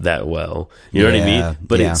Britishisms that well. You know what I Yeah, mean?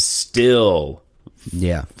 But yeah. it's still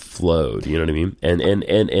Yeah. flowed. You know what I mean?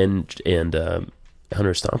 And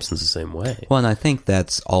Hunter S. Thompson's the same way. Well, and I think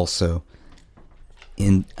that's also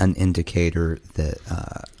an indicator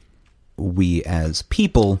that we as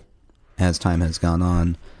people, as time has gone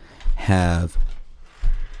on, have...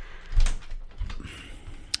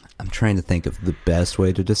 I'm trying to think of the best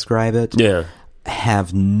way to describe it. Yeah,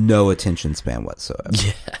 Have no attention span whatsoever.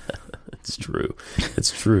 it's true.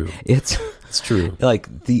 It's true. It's It's true. like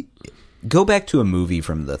go back to a movie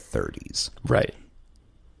from the 30s. Right.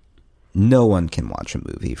 No one can watch a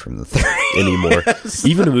movie from the 30s. Anymore.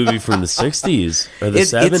 Even a movie from the 60s or the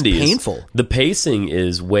It's 70s. painful. The pacing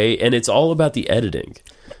is and it's all about the editing.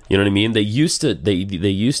 You know what I mean? They used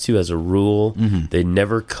to as a rule, they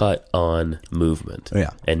never cut on movement. Yeah.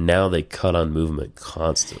 And now they cut on movement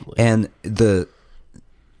constantly. And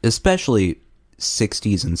especially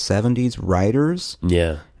 60s and 70s writers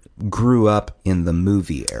Yeah. grew up in the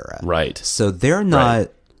movie era. Right. So they're not,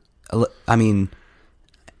 I mean,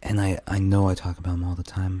 and I know I talk about them all the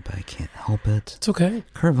time, but I can't help it. It's okay.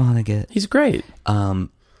 Kurt Vonnegut He's great.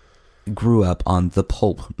 grew up on the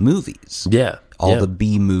pulp movies. Yeah. All yeah. the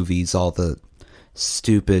B movies, all the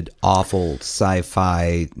stupid, awful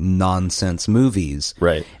sci-fi nonsense movies.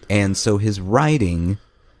 Right. And so his writing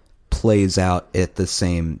plays out at the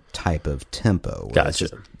same type of tempo. where it's Gotcha.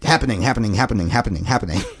 just happening.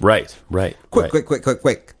 Right. Right. Quick, right.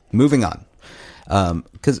 quick. Moving on.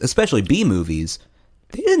 Because especially B movies,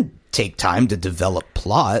 they didn't take time to develop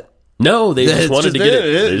plot. No, they just It's wanted just, to get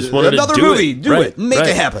it. They just wanted another to do movie, it. do Right, it, make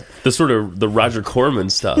it happen. The sort of the Roger Corman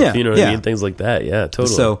stuff. Yeah, You know what I yeah. mean? Things like that. Yeah, totally.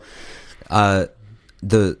 So,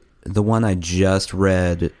 the one I just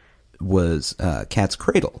read was Cat's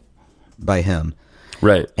Cradle by him,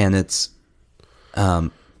 right. and it's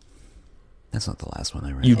that's not the last one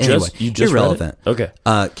I read. You Anyway, just read it? irrelevant. Okay.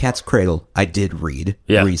 Cat's Cradle I did read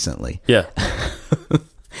Yeah. recently, Yeah.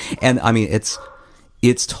 and I mean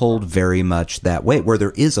it's told very much that way, where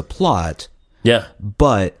there is a plot, Yeah.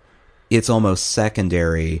 but it's almost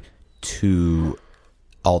secondary to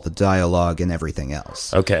all the dialogue and everything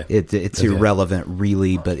else. Okay. It's irrelevant,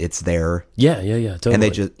 really, but it's there. Yeah. Totally.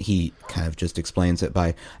 And he kind of just explains it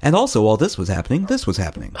by, and also while this was happening,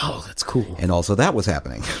 Oh, that's cool. and also that was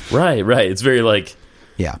happening. Right. It's very like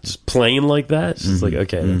Yeah. just plain like that. It's Mm-hmm. just like,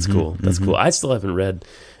 okay, that's cool. That's cool. I still haven't read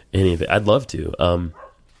any of it. I'd love to.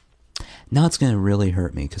 Now it's going to really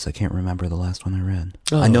hurt me because I can't remember the last one I read.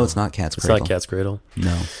 Oh. I know it's not Cat's It's Cradle. not Cat's Cradle.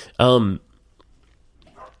 No.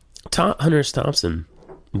 Hunter S. Thompson,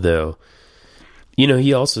 though,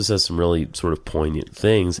 he also says some really sort of poignant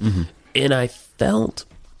things. Mm-hmm. And I felt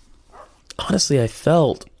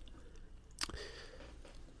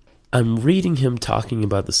I'm reading him talking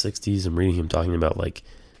about the 60s. I'm reading him talking about like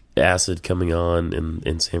acid coming on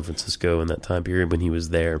in San Francisco in that time period when he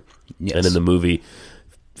was there. Yes. And in the movie,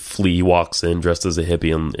 Flea walks in dressed as a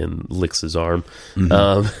hippie and licks his arm.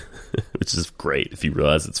 Which is great. If you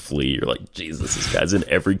realize it's Flea, you're like, Jesus, this guy's in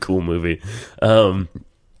every cool movie.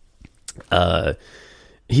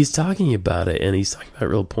 He's talking about it, and he's talking about it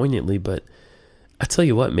real poignantly, but I tell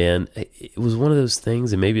you what, man, it was one of those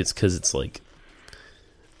things, and maybe it's because it's like,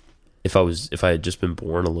 if I had just been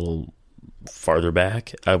born a little farther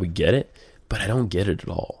back, I would get it. but I don't get it at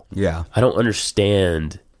all. Yeah. I don't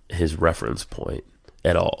understand his reference point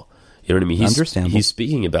at all. You know what I mean? Understandable. He's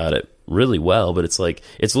speaking about it really well, but it's like,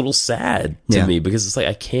 it's a little sad to me because it's like,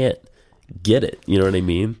 I can't get it. You know what I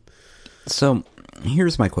mean? So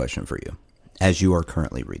here's my question for you, as you are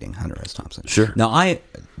currently reading Hunter S. Thompson. Sure. Now,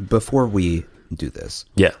 before we do this,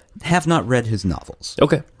 Yeah. have not read his novels.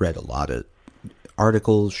 Okay. Read a lot of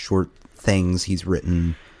articles, short things he's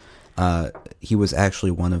written. He was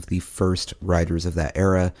actually one of the first writers of that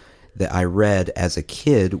era that I read as a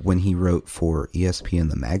kid when he wrote for ESPN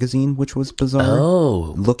the magazine, which was bizarre.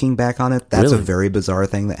 Oh. Looking back on it, that's Really? a very bizarre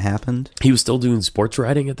thing that happened. He was still doing sports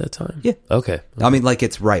writing at that time? Yeah. Okay. I mean, like,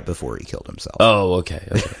 it's right before he killed himself. Oh, okay.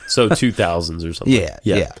 So 2000s or something.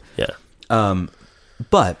 Yeah.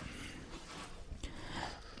 But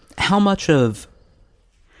how much of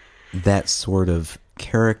that sort of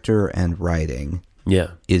character and writing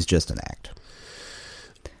is just an act?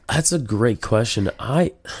 That's a great question.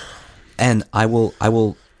 And I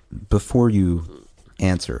will, before you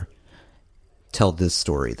answer, tell this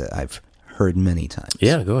story that I've heard many times.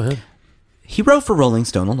 Yeah, go ahead. He wrote for Rolling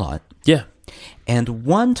Stone a lot. Yeah. And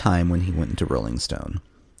one time when he went into Rolling Stone,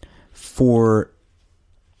 for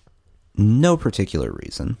no particular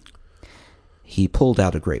reason, he pulled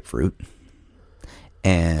out a grapefruit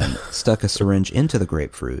and stuck a syringe into the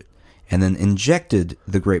grapefruit and then injected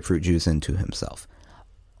the grapefruit juice into himself.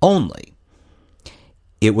 Only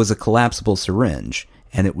it was a collapsible syringe,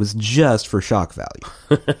 and it was just for shock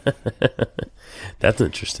value. That's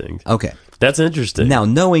interesting. Okay. That's interesting. Now,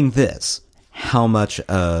 knowing this, how much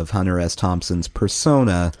of Hunter S. Thompson's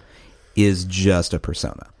persona is just a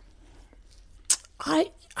persona?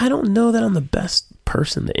 I don't know that I'm the best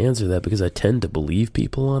person to answer that because I tend to believe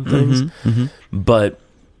people on things. But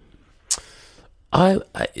I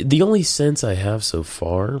the only sense I have so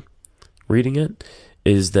far reading it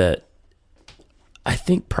is that I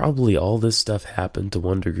think probably all this stuff happened to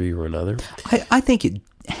one degree or another. I think it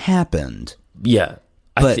happened. Yeah.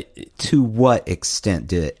 But to what extent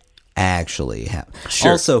did it actually happen?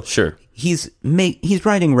 Sure, Also, sure. He's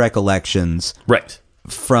writing recollections Right.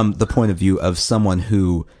 from the point of view of someone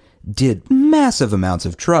who did massive amounts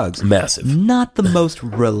of drugs. Massive. Not the most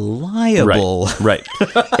reliable. Right.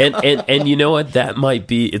 And you know what? That might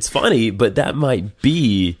be, it's funny, but that might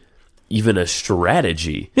be even a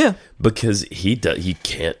strategy. Yeah. Because he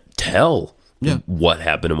can't tell what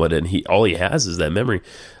happened and what didn't. All he has is that memory.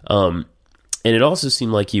 And it also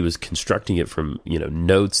seemed like he was constructing it from,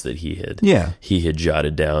 notes that he had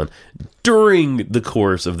jotted down during the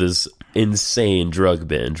course of this insane drug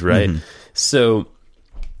binge, right? So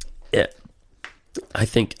I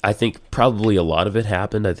think probably a lot of it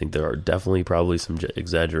happened. I think there are definitely probably some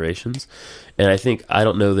exaggerations. And I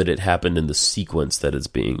don't know that it happened in the sequence that it's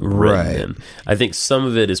being written in. I think some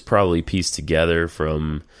of it is probably pieced together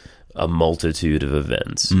from a multitude of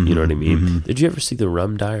events. You know what I mean? Did you ever see The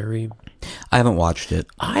Rum Diary? I haven't watched it.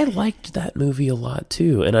 I liked that movie a lot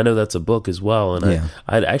too, and I know that's a book as well. And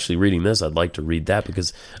I'd actually reading this, I'd like to read that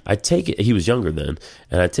because I take it he was younger then,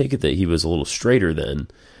 and I take it that he was a little straighter then.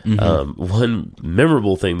 One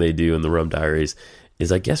memorable thing they do in The Rum Diaries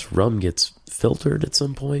is I guess rum gets filtered at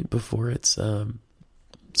some point before it's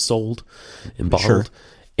sold and bottled. Sure.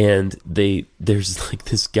 And there's like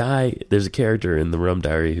this guy, there's a character in The Rum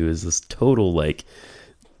Diary who is this total like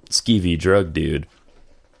skeevy drug dude.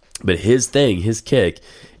 But his kick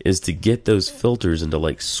is to get those filters and to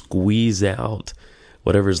like squeeze out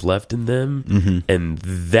whatever's left in them. And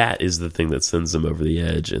that is the thing that sends them over the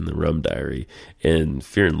edge in The Rum Diary. And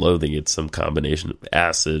Fear and Loathing, it's some combination of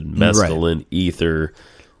acid, mescaline, ether,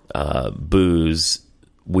 booze,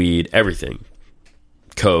 weed, everything.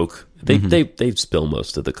 Coke. They spill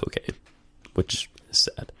most of the cocaine, which is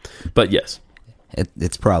sad. But yes.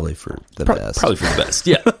 It's probably for the best. Probably for the best.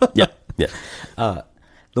 Yeah.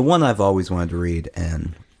 The one I've always wanted to read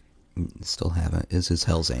and still haven't is his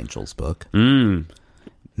Hell's Angels book.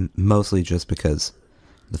 Mostly just because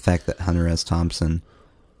the fact that Hunter S. Thompson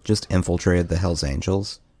just infiltrated the Hell's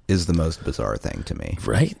Angels is the most bizarre thing to me.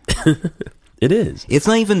 Right? It is. It's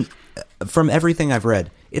not even, from everything I've read,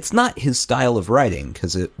 it's not his style of writing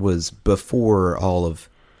because it was before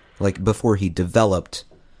before he developed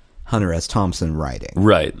Hunter S. Thompson writing.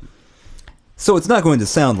 Right. So it's not going to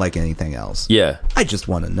sound like anything else. Yeah. I just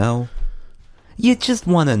want to know. You just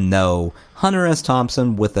want to know Hunter S.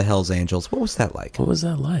 Thompson with the Hells Angels. What was that like? What was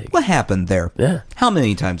that like? What happened there? Yeah. How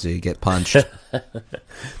many times did he get punched?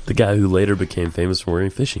 The guy who later became famous for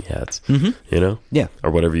wearing fishing hats. You know? Yeah.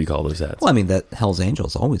 Or whatever you call those hats. Well, I mean, that Hells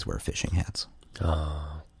Angels always wear fishing hats.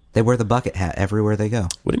 Oh. They wear the bucket hat everywhere they go.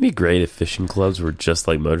 Wouldn't it be great if fishing clubs were just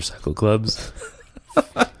like motorcycle clubs?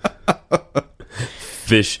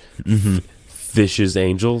 Fish's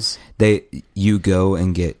Angels. You go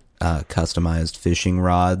and get customized fishing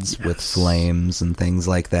rods with flames and things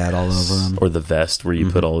like that all over them. Or the vest where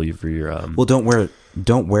you put all of your... Well,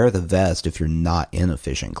 don't wear the vest if you're not in a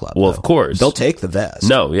fishing club. Well, though. of course. They'll take the vest.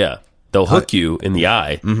 No, yeah. They'll hook you in the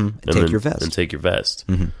eye. And take your vest. And take your vest.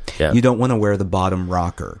 Yeah. You don't want to wear the bottom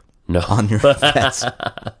rocker on your vest.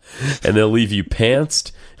 And they'll leave you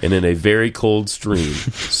pantsed and in a very cold stream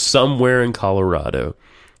somewhere in Colorado.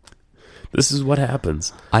 This is what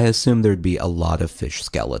happens. I assume there'd be a lot of fish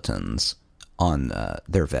skeletons on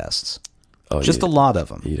their vests. Oh, Just a lot of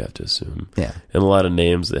them. You'd have to assume. Yeah. And a lot of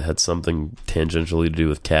names that had something tangentially to do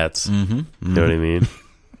with cats. You know what I mean?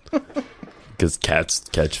 Because cats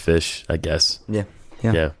catch fish, I guess.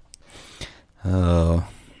 Yeah. Oh.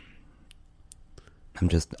 I'm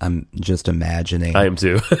just imagining. I am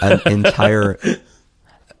too. An entire...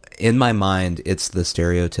 In my mind, it's the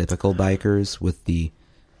stereotypical bikers with the,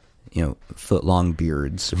 foot-long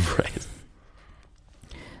beards. Right.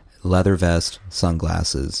 Leather vest,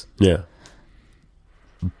 sunglasses. Yeah.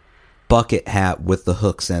 Bucket hat with the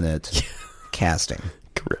hooks in it. Casting.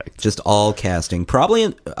 Correct. Just all casting.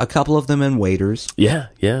 Probably a couple of them in waders. Yeah.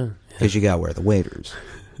 Because you got to wear the waders.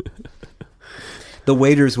 The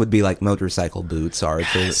waders would be like motorcycle boots are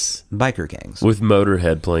for biker gangs. With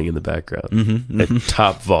Motorhead playing in the background at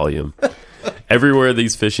top volume. Everywhere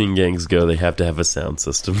these fishing gangs go, they have to have a sound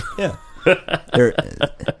system. Yeah.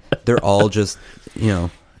 They're all just,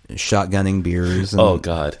 shotgunning beers. And, oh,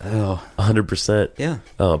 God. 100%. Yeah.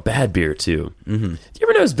 Oh, bad beer, too. Do you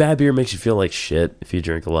ever notice bad beer makes you feel like shit if you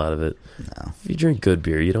drink a lot of it? No. If you drink good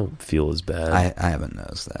beer, you don't feel as bad. I haven't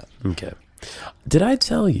noticed that. Okay. Did I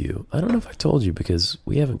tell you? I don't know if I told you because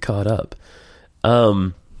we haven't caught up.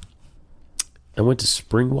 I went to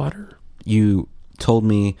Springwater. You told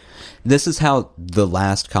me this is how the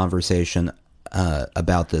last conversation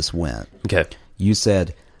about this went. Okay. You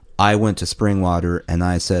said, I went to Springwater, and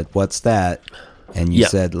I said, what's that? And you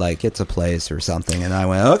said, like, it's a place or something. And I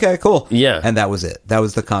went, okay, cool. Yeah. And that was it. That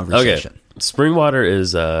was the conversation. Okay. Springwater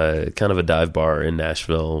is kind of a dive bar in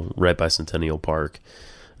Nashville, right by Centennial Park.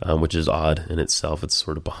 Which is odd in itself. It's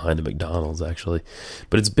sort of behind a McDonald's, actually.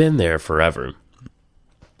 But it's been there forever.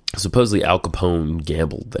 Supposedly Al Capone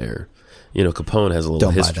gambled there. Capone has a little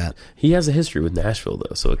history. Don't buy that. He has a history with Nashville,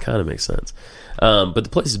 though, so it kind of makes sense. But the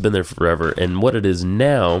place has been there forever. And what it is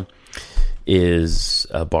now is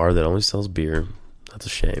a bar that only sells beer. That's a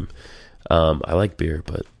shame. I like beer,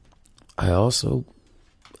 but I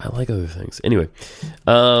like other things. Anyway,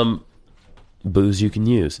 booze you can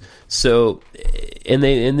use. So, and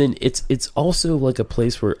then it's also like a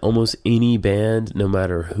place where almost any band, no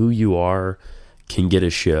matter who you are, can get a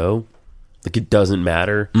show. Like, it doesn't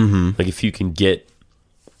matter. Like, if you can get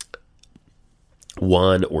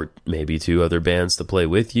one or maybe two other bands to play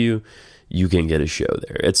with you, you can get a show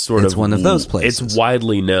there. It's one of those places. It's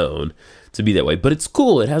widely known to be that way, but it's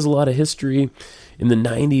cool. It has a lot of history. In the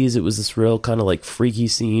 90s, it was this real kind of like freaky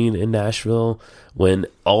scene in Nashville when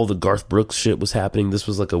all the Garth Brooks shit was happening. This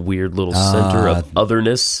was like a weird little center of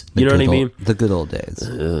otherness. You know what I mean? The good old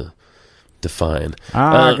days. Define.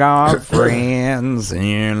 I got friends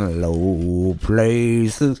in low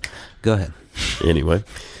places. Go ahead. Anyway,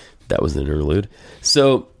 that was an interlude.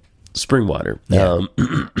 So, Springwater. Yeah.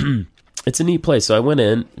 It's a neat place. So I went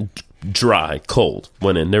in, dry, cold.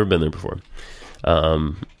 Went in, never been there before.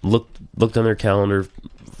 Looked on their calendar,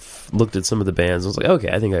 looked at some of the bands. I was like, okay,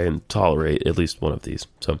 I think I can tolerate at least one of these.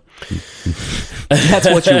 So that's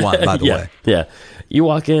what you want, by the way. Yeah. You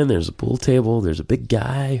walk in, there's a pool table, there's a big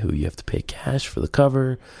guy who you have to pay cash for the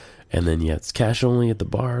cover, and then it's cash only at the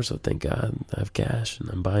bar, so thank God I have cash, and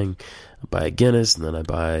I buy a Guinness, and then I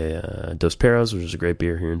buy Dos Perros, which is a great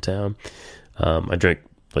beer here in town. I drank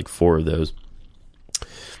like 4 of those.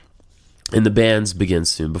 And the bands begin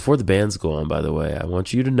soon. Before the bands go on, by the way, I want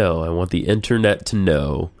the internet to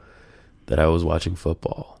know that I was watching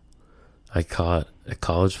football. I caught a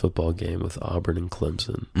college football game with Auburn and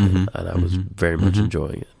Clemson, and I was very much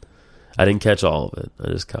enjoying it. I didn't catch all of it.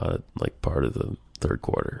 I just caught it like part of the third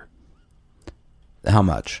quarter. How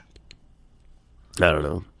much? I don't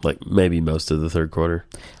know, like maybe most of the third quarter.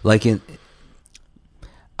 Like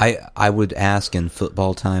I would ask in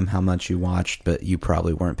football time how much you watched, but you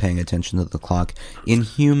probably weren't paying attention to the clock. In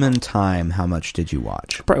human time, how much did you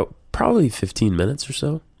watch? Probably 15 minutes or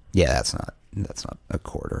so. Yeah, that's not a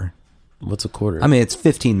quarter. What's a quarter? I mean, it's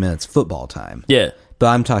 15 minutes football time. Yeah. But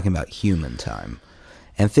I'm talking about human time.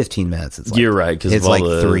 And 15 minutes, it's like... You're right, because it's like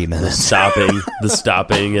 3 minutes. The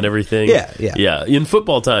stopping and everything. Yeah. In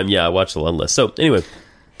football time, I watched a lot less. So, anyway,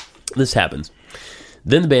 this happens.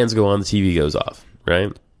 Then the bands go on, the TV goes off,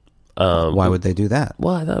 right? Why would they do that?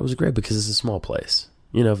 Well, I thought it was great because it's a small place.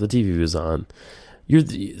 You know, if the TV was on,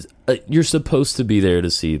 you're supposed to be there to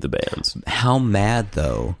see the bands. How mad,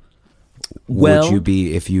 though, Well- would you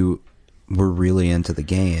be if you were really into the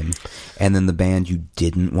game and then the band you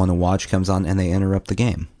didn't want to watch comes on and they interrupt the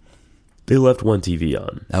game? They left one TV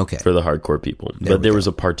on. Okay. For the hardcore people. There But we there go. was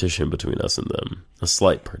a partition between us and them. A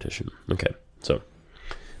slight partition. Okay. So,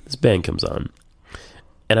 this band comes on.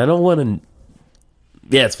 And I don't want to...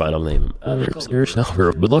 Yeah, it's fine. I'll name him.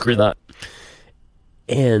 Good luck with that.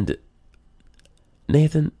 And,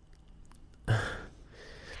 Nathan,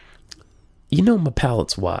 you know my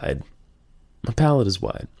palate's wide. My palate is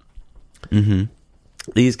wide. Mm-hmm.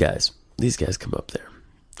 These guys come up there.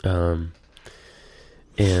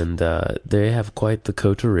 And they have quite the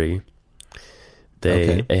coterie.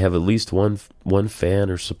 They have at least one fan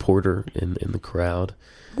or supporter in the crowd.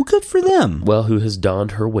 Well, good for them. Well, who has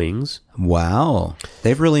donned her wings. Wow.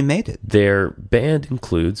 They've really made it. Their band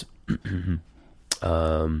includes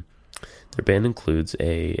a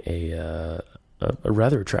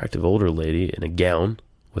rather attractive older lady in a gown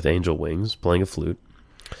with angel wings playing a flute.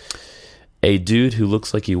 A dude who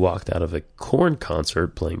looks like he walked out of a Korn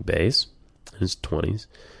concert playing bass in his 20s.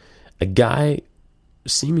 A guy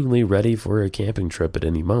seemingly ready for a camping trip at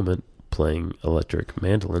any moment playing electric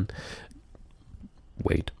mandolin.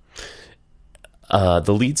 Wait.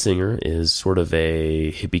 The lead singer is sort of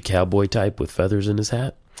a hippie cowboy type with feathers in his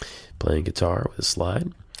hat, playing guitar with a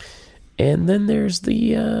slide. And then there's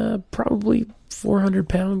the probably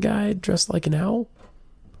 400-pound guy dressed like an owl.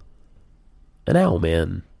 An owl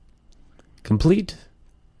man. Complete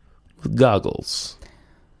with goggles.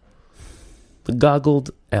 The goggled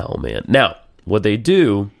owl man. Now, what they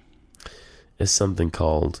do is something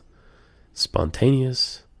called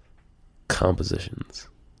spontaneous compositions.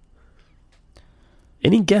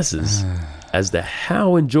 Any guesses as to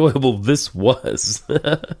how enjoyable this was?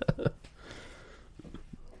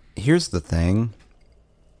 Here's the thing.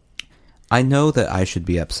 I know that I should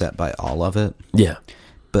be upset by all of it, Yeah.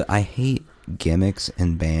 but I hate gimmicks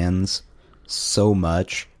in bands so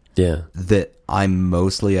much Yeah. that I'm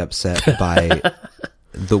mostly upset by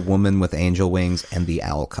the woman with angel wings and the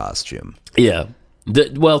owl costume. Yeah.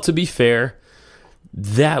 Well, to be fair,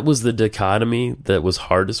 that was the dichotomy that was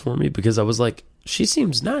hardest for me because I was like, she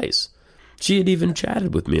seems nice. She had even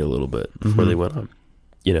chatted with me a little bit before they went on.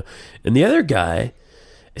 You know, and the other guy,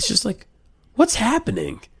 it's just like, what's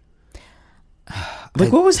happening?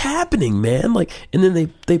 Like, what was happening, man? Like, and then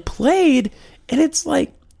they played, and it's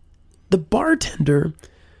like the bartender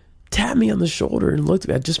tapped me on the shoulder and looked at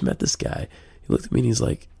me. I just met this guy. He looked at me and he's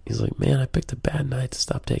like, man, I picked a bad night to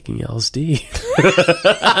stop taking LSD.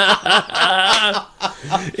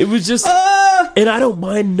 It was just, and I don't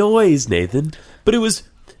mind noise, Nathan, but it was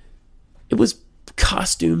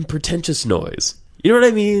costume pretentious noise. You know what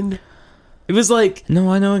I mean? It was like,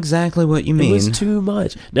 No, I know exactly what you mean. it was too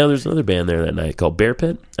much. Now, there's another band there that night called Bear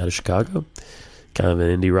Pit out of Chicago. Kind of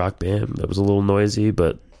an indie rock band that was a little noisy,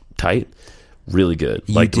 but tight. Really good.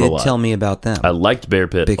 You Liked them a did lot. tell me about them. I liked Bear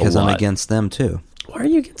Pit because a lot. I'm against them too. Why are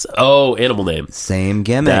you against... Oh, Animal Name. Same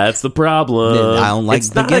gimmick. That's the problem. I don't like it's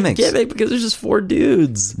the not gimmicks. a gimmick because there's just 4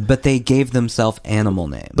 dudes. But they gave themselves animal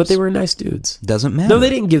names. But they were nice dudes. Doesn't matter. No, they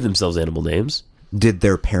didn't give themselves animal names. Did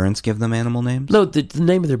their parents give them animal names? No, the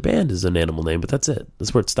name of their band is an animal name, but that's it.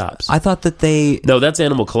 That's where it stops. I thought that they... No, that's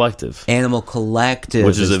Animal Collective, Animal Collective,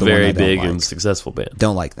 which is a the one I very don't big like. and successful band.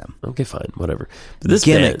 Don't like them. Okay, fine, whatever. But this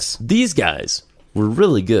Gimmicks. band, these guys were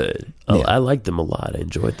really good. Yeah. I liked them a lot. I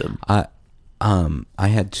enjoyed them. I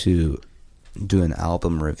had to do an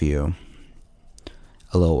album review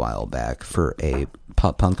a little while back for a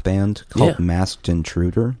pop punk band called Yeah. Masked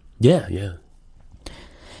Intruder. Yeah, yeah.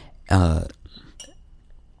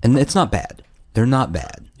 And it's not bad. They're not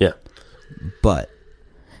bad. Yeah. But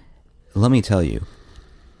let me tell you,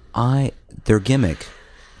 their gimmick,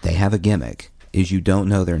 they have a gimmick, is you don't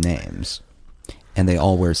know their names, and they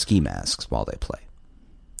all wear ski masks while they play.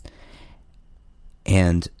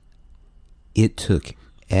 And it took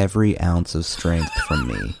every ounce of strength from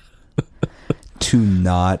me to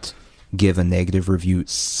not give a negative review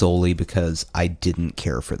solely because I didn't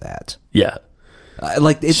care for that. Yeah.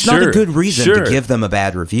 It's not a Sure, good reason sure. to give them a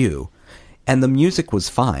bad review. And the music was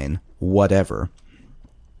fine, whatever.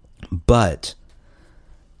 But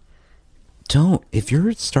if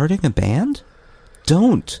you're starting a band,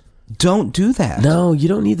 don't do that. No, you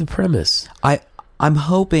don't need the premise. I'm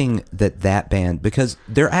hoping that band, because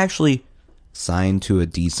they're actually signed to a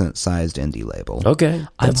decent sized indie label. Okay,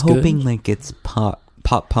 I'm that's hoping good. like it's pop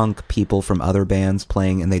punk people from other bands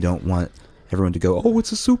playing, and they don't want everyone to go, oh,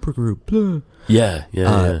 it's a supergroup. Blah. Yeah,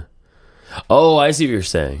 yeah, yeah. Oh, I see what you're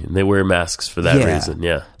saying. And they wear masks for that Yeah. reason.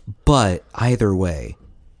 Yeah. But either way,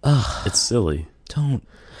 It's silly. don't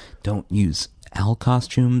use owl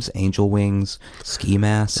costumes, angel wings, ski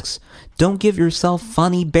masks. Don't give yourself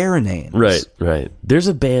funny bear names. Right. There's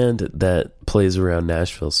a band that plays around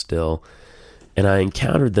Nashville still, and I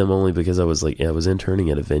encountered them only because I was interning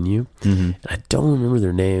at a venue, and I don't remember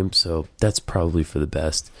their name, so that's probably for the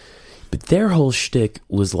best. But their whole shtick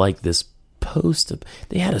was like this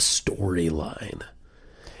they had a storyline.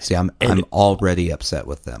 See, I'm already upset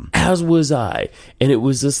with them. As was I. And it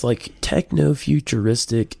was this like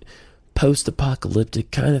techno-futuristic, post-apocalyptic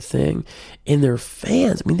kind of thing. And their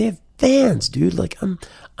fans, I mean, they have fans, dude. Like I'm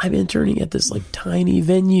interning at this like tiny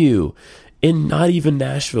venue in not even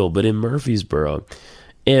Nashville, but in Murfreesboro.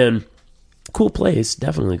 And cool place,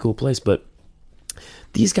 definitely a cool place. But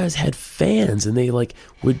these guys had fans, and they like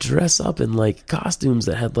would dress up in like costumes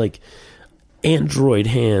that had like android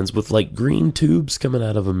hands with like green tubes coming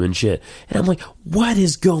out of them and shit. And I'm like, what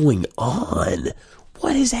is going on?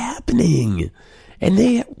 What is happening? And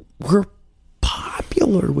they were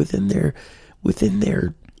popular within their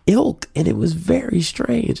ilk, and it was very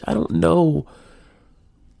strange. I don't know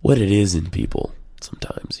what it is in people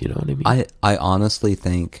sometimes, you know what I mean? I honestly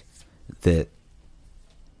think that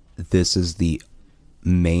this is the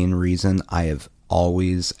main reason I have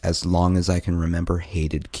always, as long as I can remember,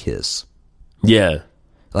 hated Kiss. Yeah.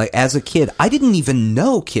 Like, as a kid, I didn't even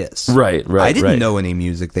know Kiss. Right. I didn't right. know any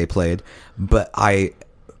music they played, but I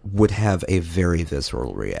would have a very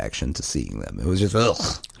visceral reaction to seeing them. It was just, ugh.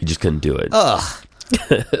 You just couldn't do it. Ugh.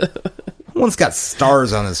 One's got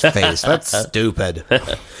stars on his face. That's stupid.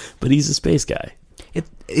 But he's a space guy.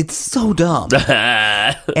 It's so dumb.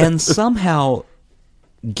 And somehow,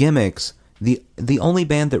 gimmicks, the only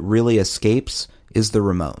band that really escapes is the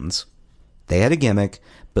Ramones. They had a gimmick,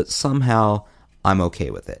 but somehow I'm okay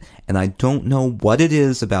with it. And I don't know what it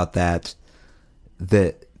is about that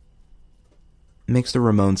makes the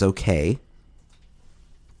Ramones okay.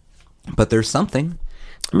 But there's something.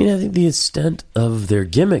 I mean, I think the extent of their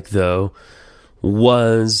gimmick, though,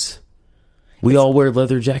 was we all wear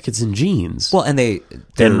leather jackets and jeans. Well, and we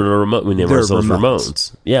name ourselves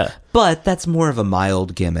Ramones. Yeah. But that's more of a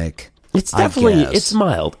mild gimmick. It's definitely, it's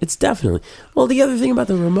mild. It's definitely. Well, the other thing about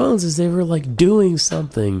the Ramones is they were like doing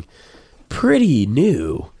something pretty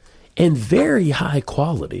new and very high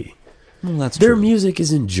quality. Well, that's Their true. music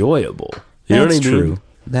is enjoyable. You know what I mean? True.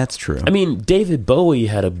 That's true. I mean, David Bowie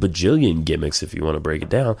had a bajillion gimmicks if you want to break it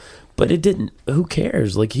down, but it didn't. Who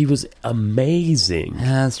cares? Like, he was amazing.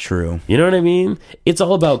 That's true. You know what I mean? It's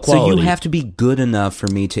all about quality. So you have to be good enough for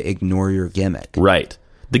me to ignore your gimmick. Right.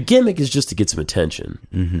 The gimmick is just to get some attention.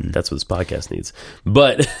 Mm-hmm. That's what this podcast needs.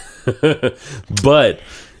 But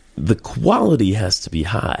the quality has to be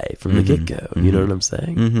high from the get-go. Mm-hmm. You know what I'm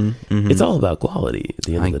saying? Mm-hmm. Mm-hmm. It's all about quality at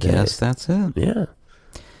the end of the day. I guess that's it. Yeah.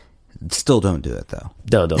 Still don't do it, though.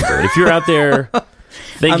 Don't do it. If you're out there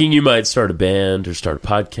thinking you might start a band or start a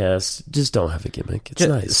podcast, just don't have a gimmick. It's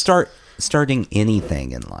nice. Starting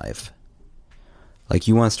anything in life. Like,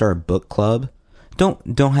 you want to start a book club?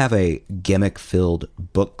 Don't have a gimmick-filled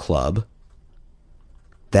book club.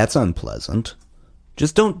 That's unpleasant.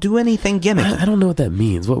 Just don't do anything gimmicky. I don't know what that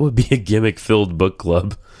means. What would be a gimmick-filled book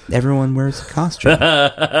club? Everyone wears a costume.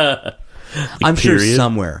 I'm sure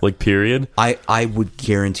somewhere. Like, period? I would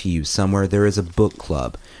guarantee you somewhere there is a book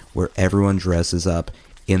club where everyone dresses up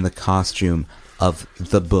in the costume of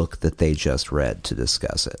the book that they just read to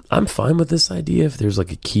discuss it. I'm fine with this idea if there's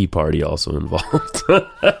like a key party also involved.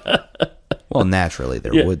 Well, naturally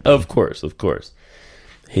there would be. Of course.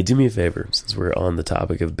 Hey, do me a favor, since we're on the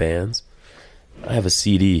topic of bands. I have a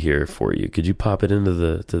CD here for you. Could you pop it into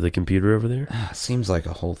the computer over there? Seems like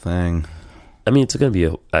a whole thing. I mean,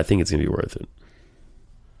 I think it's gonna be worth it.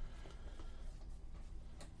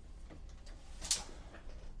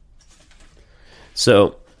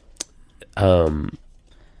 So,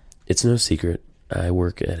 it's no secret. I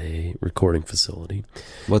work at a recording facility.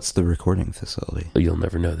 What's the recording facility? You'll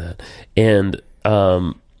never know that. And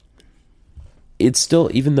it's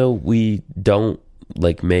still, even though we don't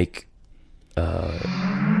like make well,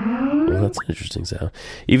 that's an interesting sound.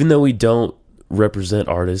 Even though we don't represent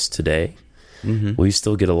artists today, we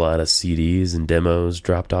still get a lot of CDs and demos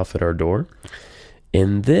dropped off at our door.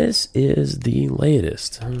 And this is the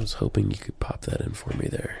latest. I was hoping you could pop that in for me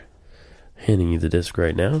there. Handing you the disc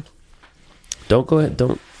right now. Don't go ahead.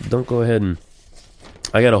 Don't go ahead and.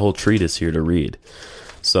 I got a whole treatise here to read,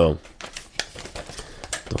 so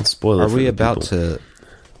don't spoil it. Are we about people. to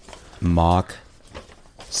mock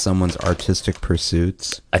someone's artistic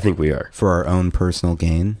pursuits? I think we are for our own personal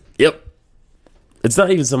gain. Yep. It's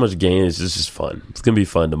not even so much gain, it's just fun. It's going to be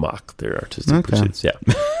fun to mock their artistic pursuits. Yeah.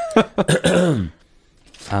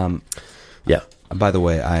 Yeah. By the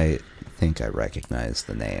way, I think I recognize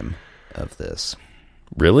the name of this.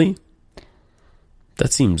 Really?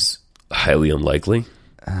 That seems highly unlikely.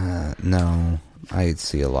 No, I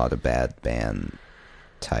see a lot of bad band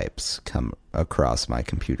types come across my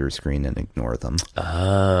computer screen and ignore them.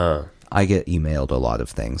 I get emailed a lot of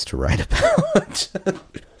things to write about.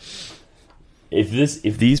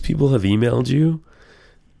 If these people have emailed you,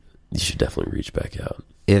 you should definitely reach back out.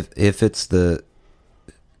 If it's the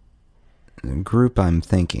group I'm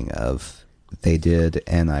thinking of, they did,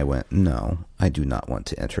 and I went, no, I do not want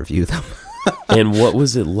to interview them. And what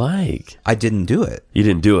was it like? I didn't do it. You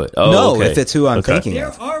didn't do it? Oh, no, okay. if it's who I'm thinking There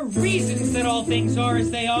of. are reasons that all things are as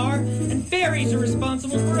they are, and fairies are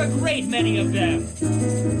responsible for a great many of them.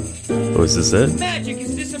 Was this it? Magic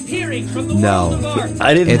is disappearing from the No. world of art.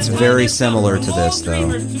 I didn't. It's very similar to this, though.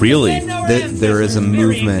 Really? There is a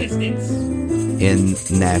movement in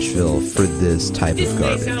Nashville for this type of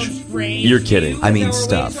garbage. You're kidding. I mean,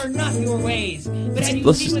 stuff.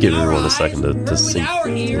 Let's just give everyone a second to sink,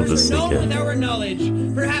 let this sink in. With our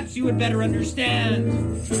knowledge, perhaps you would better understand.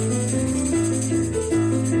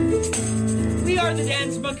 We are the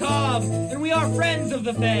Dance Macabre, and we are friends of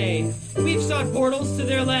the Fae. We've sought portals to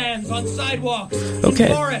their lands on sidewalks, Okay.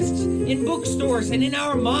 in forests, in bookstores, and in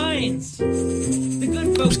our minds. The good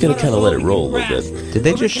folks I'm just gonna taught us kind of let all it we roll a could little grasp. bit. Did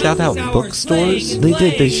they Over just shout out countless hours bookstores? playing They and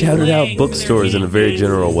did. They playing shouted and out playing bookstores in a with their very hands.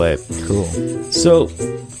 general way. Cool. So,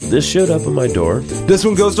 this showed up on my door. This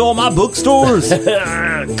one goes to all my bookstores.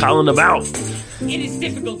 Calling about. It is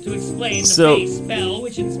difficult to explain So- the Fae spell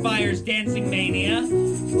which inspires dancing mania.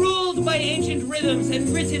 Ruled by ancient rhythms and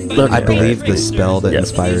written by Okay. I believe the tricksters. spell that Yes.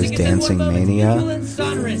 inspires Music is at dancing one moment mania beautiful and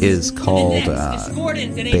sonorous, is and the called next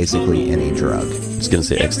discordant and basically atonal. any drug. I was going to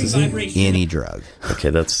say Every ecstasy. vibration Any drug. Okay,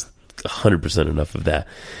 that's 100% enough of that.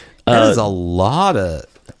 That is a lot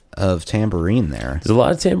of tambourine there. There's a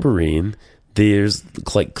lot of tambourine. There's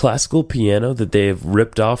like classical piano that they have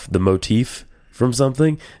ripped off the motif from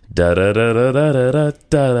something. Da da da da da da da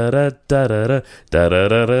da da da da da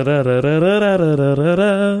da da da da da da da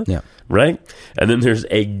da. Yeah. Right? And then there's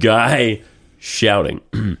a guy shouting.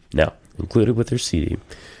 Now, included with their CD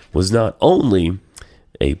was not only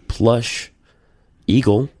a plush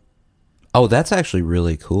eagle, Oh, that's actually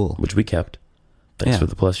really cool. which we kept. Thanks Yeah. for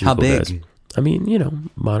the plush How eagle, big? guys. I mean, you know,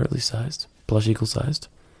 moderately sized. Plush eagle sized.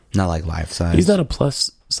 Not like life size. He's not a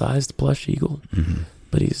plus-sized plush eagle,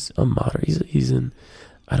 but he's a moderate. He's in.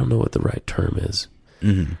 I don't know what the right term is.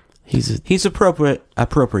 Mm-hmm. He's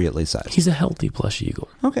appropriately sized. he's a healthy plush eagle.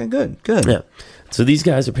 Okay, good. Yeah. So these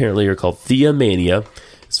guys apparently are called Theomania.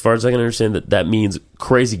 As far as I can understand, that means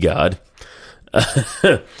crazy god.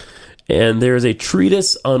 And there is a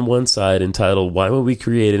treatise on one side entitled "Why Would We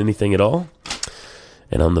Create Anything at All?"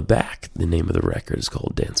 And on the back, the name of the record is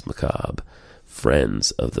called Dance Macabre,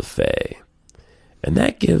 Friends of the Fae. And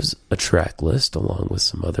that gives a track list along with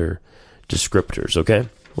some other descriptors, okay?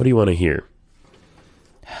 What do you want to hear?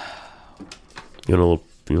 You want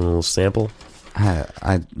a little sample?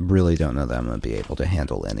 I really don't know that I'm going to be able to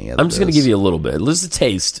handle any of I'm just going to this. give you a little bit. Let's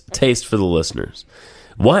taste for the listeners.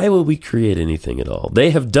 Why would we create anything at all?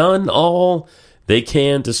 They have done all they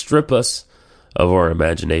can to strip us of our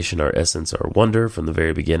imagination, our essence, our wonder from the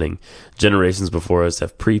very beginning. Generations before us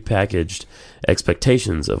have prepackaged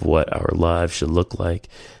expectations of what our lives should look like,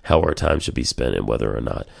 how our time should be spent, and whether or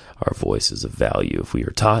not our voice is of value. If we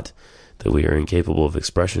are taught that we are incapable of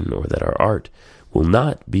expression or that our art will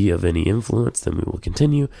not be of any influence, then we will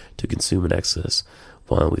continue to consume in excess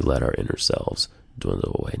while we let our inner selves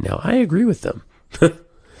dwindle away. Now, I agree with them.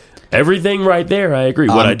 Everything right there, I agree.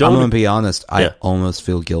 What I don't... I'm going to be honest. I Yeah. almost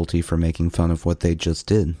feel guilty for making fun of what they just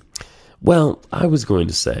did. Well, I was going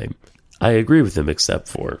to say, I agree with them except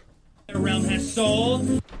for... The realm has soul.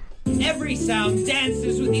 Every sound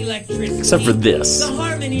dances with electricity. Except for this. The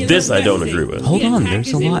harmony is This I don't arresting. agree with. Hold The on, attack there's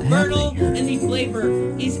is a lot infernal, happening here. and the flavor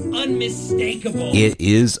is unmistakable. It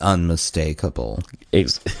is unmistakable.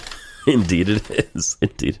 Indeed it is.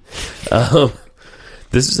 Indeed.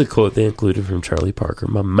 This is a quote they included from Charlie Parker.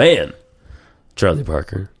 My man, Charlie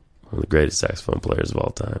Parker, one of the greatest saxophone players of all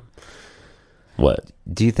time. What?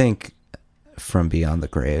 Do you think from Beyond the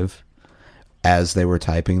Grave, as they were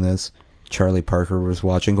typing this, Charlie Parker was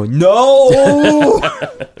watching going, no!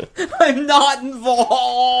 I'm not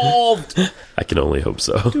involved! I can only hope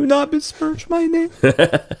so. Do not besmirch my name.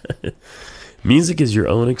 Music is your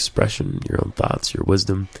own expression, your own thoughts, your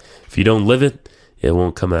wisdom. If you don't live it, it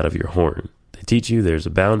won't come out of your horn. They teach you there's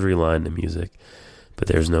a boundary line to music, but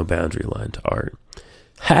there's no boundary line to art.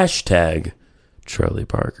 Hashtag Charlie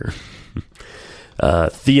Parker.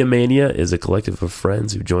 Theomania is a collective of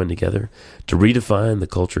friends who join together to redefine the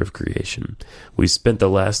culture of creation. We spent the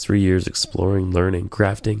last 3 years exploring, learning,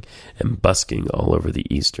 crafting, and busking all over the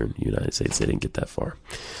eastern United States. They didn't get that far.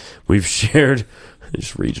 We've shared...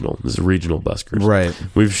 It's regional. This is regional buskers. Right.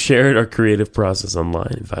 We've shared our creative process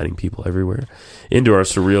online, inviting people everywhere into our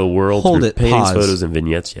surreal world Hold through it, paintings, pause. photos, and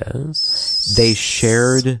vignettes. Yes. They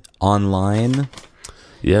shared online.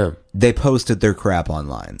 Yeah. They posted their crap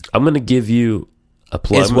online. I'm going to give you a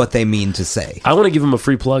plug. Is what they mean to say. I want to give them a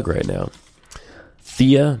free plug right now.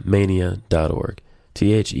 Theomania.org.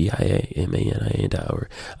 THEIAMANIA.org.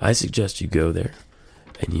 I suggest you go there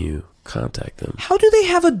and you contact them. How do they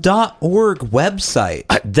have a .org website?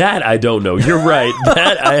 That I don't know. You're right.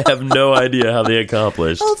 That I have no idea how they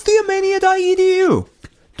accomplished. Oh, theomania.edu.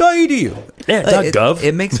 .edu. Yeah, .gov.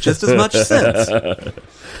 It makes just as much sense.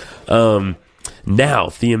 Now,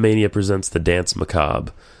 Theomania presents the Dance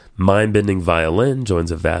Macabre. Mind-bending violin joins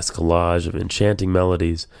a vast collage of enchanting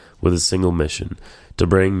melodies with a single mission: to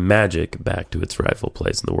bring magic back to its rightful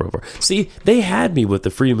place in the world of art. See, they had me with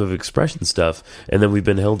the freedom of expression stuff, and then we've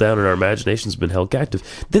been held down and our imagination's been held captive.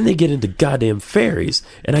 Then they get into goddamn fairies,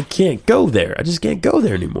 and I can't go there. I just can't go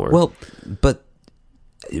there anymore. Well, but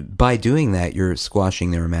by doing that, you're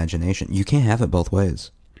squashing their imagination. You can't have it both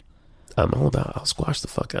ways. I'll squash the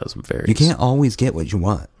fuck out of some fairies. You can't always get what you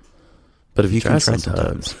want. But if you try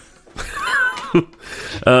sometimes.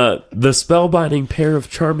 The spellbinding pair of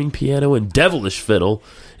charming piano and devilish fiddle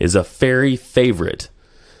is a fairy favorite,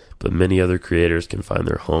 but many other creators can find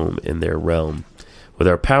their home in their realm. With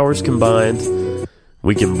our powers combined,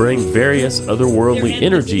 we can bring various otherworldly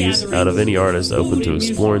energies out of any artist open to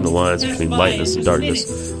exploring the lines between lightness and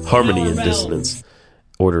darkness, harmony and dissonance,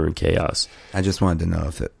 order and chaos. I just wanted to know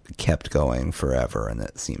if it kept going forever, and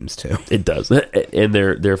it seems to. It does. And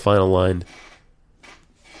their final line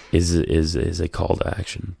is a call to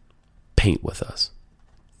action. Paint with us.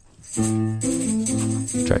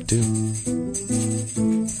 Track 2.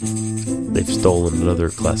 They've stolen another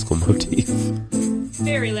classical motif.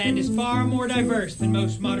 Fairyland is far more diverse than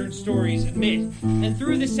most modern stories admit, and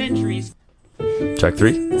through the centuries... Track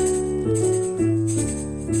 3.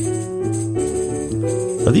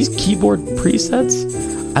 Are these keyboard presets?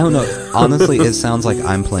 I don't know. Honestly, it sounds like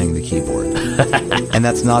I'm playing the keyboard. And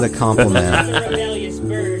that's not a compliment. The rebellious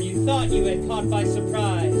bird you thought you had caught by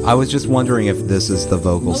surprise. I was just wondering if this is the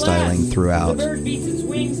vocal styling throughout. The bird beats its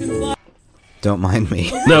wings and flies. Don't mind me.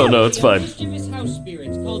 No, it's fine. Mischievous house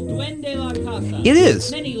spirits called Duende la Casa. It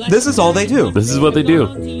is. This is all they do. This is what they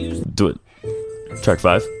do. Do it. Track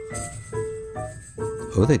 5.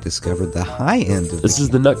 Oh, they discovered the high end of This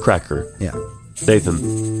is the Nutcracker. Yeah. Nathan.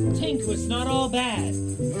 Tink was not all bad,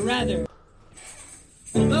 but rather...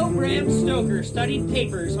 Although Bram Stoker studied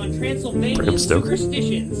papers on Transylvanian Bram Stoker?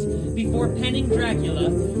 superstitions before penning Dracula,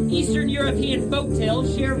 Eastern European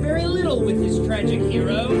folktales share very little with his tragic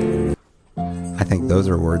hero. I think those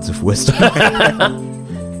are words of wisdom.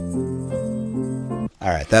 All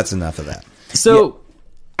right, that's enough of that. So,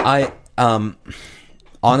 I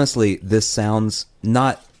honestly, this sounds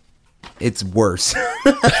not. It's worse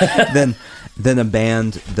than a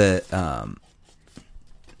band that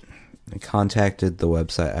contacted the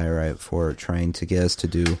website I write for, trying to get us to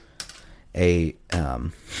do a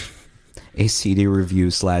CD review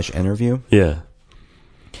 / interview. yeah.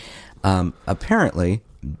 Apparently,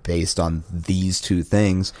 based on these two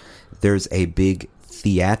things, there's a big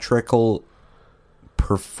theatrical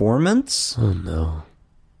performance. Oh, no.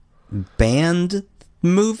 Band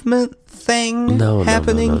movement thing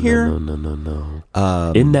happening here.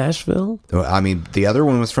 No. In Nashville? I mean, the other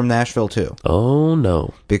one was from Nashville too, Oh,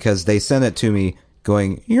 no. because they sent it to me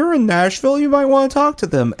going, "You're in Nashville, you might want to talk to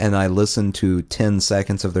them." And I listened to 10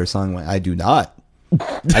 seconds of their song. I do not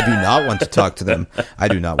want to talk to them. I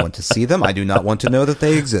do not want to see them. I do not want to know that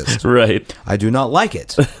they exist. Right. I do not like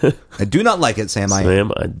it. I do not like it, Sam.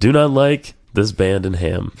 Sam, I do not like this band and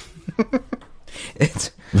ham.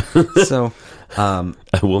 So, I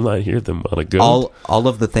will not hear them on a go. all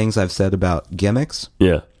of the things I've said about gimmicks,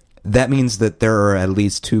 Yeah. that means that there are at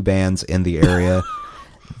least 2 bands in the area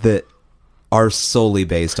that are solely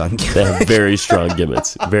based on gimmicks. They have very strong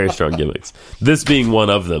gimmicks. Very strong gimmicks. This being one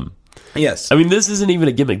of them. Yes. I mean, this isn't even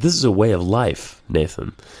a gimmick. This is a way of life,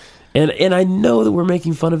 Nathan. And I know that we're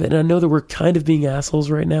making fun of it, and I know that we're kind of being assholes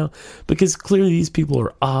right now, because clearly these people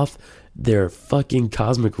are off their fucking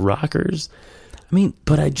cosmic rockers. I mean,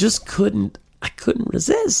 But I couldn't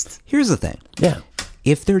resist. here's the thing. Yeah.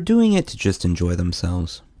 If they're doing it to just enjoy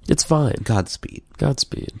themselves, It's fine. Godspeed.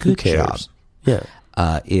 Godspeed. Who Good cares? job. Yeah.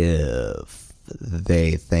 If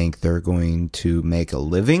they think they're going to make a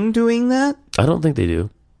living doing that, I don't think they do.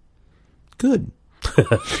 good.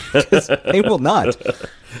 'Cause they will not.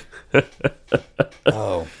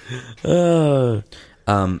 Oh.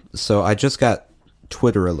 So I just got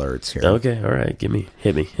Twitter alerts here. Okay, all right.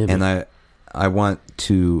 Hit me. And I want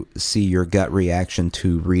to see your gut reaction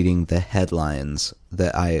to reading the headlines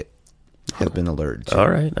that I have been alerted to. All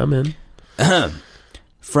right, I'm in.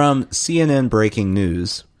 From CNN Breaking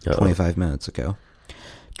News, 25 minutes ago.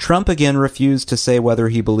 Trump again refused to say whether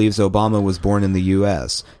he believes Obama was born in the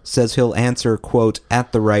U.S. Says he'll answer, quote,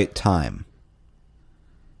 at the right time.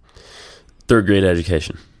 Third grade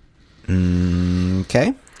education.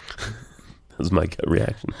 Okay. That was my gut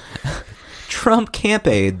reaction. Trump camp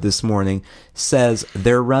aide this morning says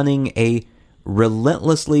they're running a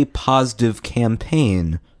relentlessly positive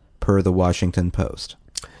campaign, per the Washington Post.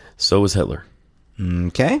 So was Hitler.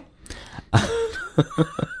 Okay.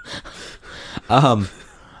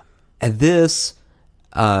 And this,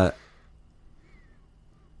 I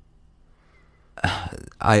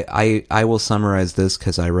will summarize this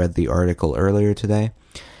because I read the article earlier today.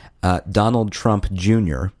 Donald Trump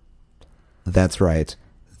Jr., that's right,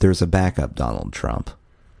 there's a backup Donald Trump,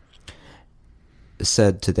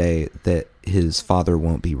 said today that his father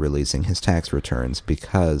won't be releasing his tax returns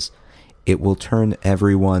because it will turn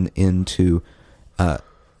everyone into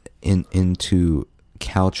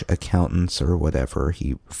couch accountants, or whatever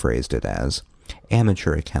he phrased it as,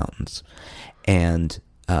 amateur accountants, and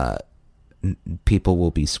people will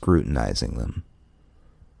be scrutinizing them.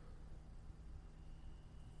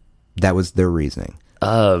 That was their reasoning.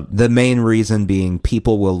 The main reason being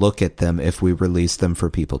people will look at them if we release them for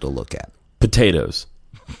people to look at. Potatoes.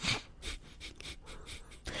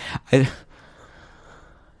 I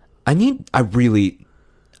need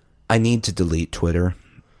to delete Twitter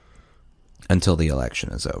until the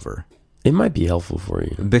election is over. It might be helpful for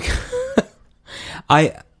you. Because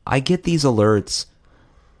I get these alerts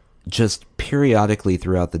just periodically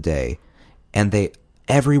throughout the day, and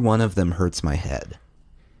every one of them hurts my head.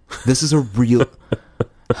 This is a real...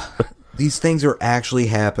 These things are actually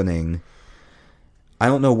happening. I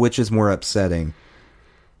don't know which is more upsetting.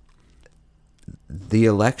 The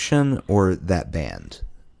election or that band.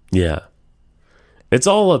 Yeah. It's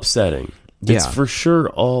all upsetting. It's Yeah. for sure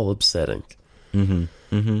all upsetting. I'm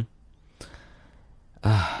putting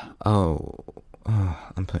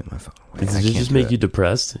my phone away. Did it just make you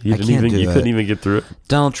depressed? You can't do you it. couldn't even get through it?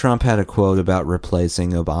 Donald Trump had a quote about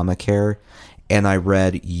replacing Obamacare, and I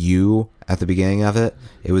read "you" at the beginning of it.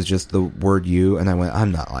 It was just the word "you," and I went,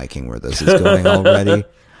 I'm not liking where this is going already.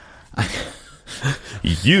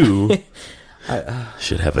 You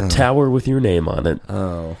should have a tower with your name on it.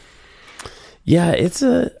 Oh. Yeah, it's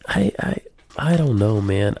I don't know,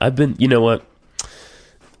 man. I've been, you know what?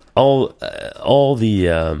 All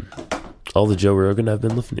the Joe Rogan I've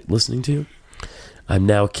been listening to, I'm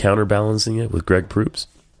now counterbalancing it with Greg Proops.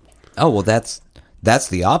 Oh, well, that's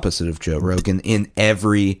the opposite of Joe Rogan in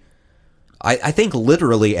every... I think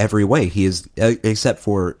literally every way. He is, except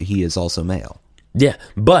for he is also male. Yeah,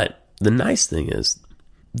 but the nice thing is,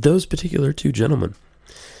 those particular two gentlemen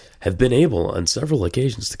have been able on several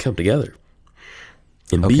occasions to come together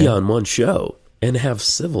and be on one show and have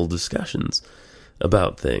civil discussions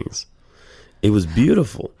about things. It was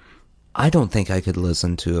beautiful. I don't think I could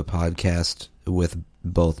listen to a podcast with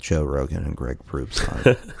both Joe Rogan and Greg Proops on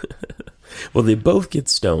it. Well, they both get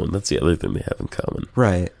stoned. That's the other thing they have in common.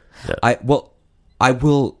 Right. Yeah. I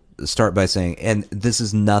will start by saying, and this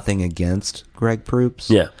is nothing against Greg Proops.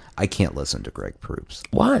 Yeah. I can't listen to Greg Proops.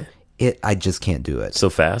 Why? I just can't do it.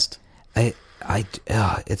 So fast?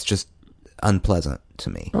 It's just unpleasant to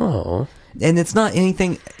me. Oh. And it's not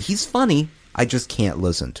anything. He's funny. I just can't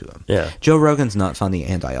listen to him. Yeah. Joe Rogan's not funny,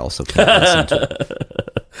 and I also can't listen to him.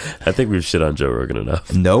 I think we've shit on Joe Rogan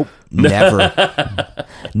enough. Nope, never.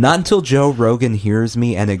 Not until Joe Rogan hears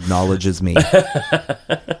me and acknowledges me.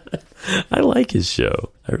 I like his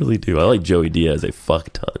show. I really do. I like Joey Diaz a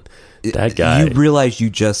fuck ton. That guy. You realize you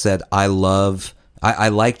just said, I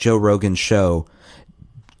like Joe Rogan's show.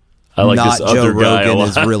 I like not this other Joe guy a Rogan lot.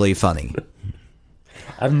 is really funny.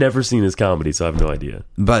 I've never seen his comedy, so I have no idea.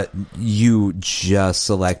 But you just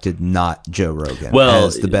selected not Joe Rogan Well,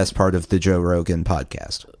 as the best part of the Joe Rogan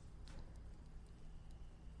podcast.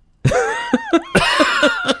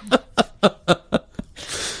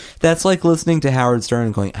 That's like listening to Howard Stern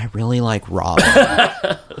and going, I really like Robin.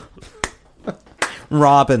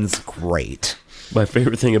 Robin's great. My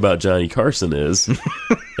favorite thing about Johnny Carson is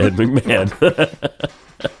Ed McMahon.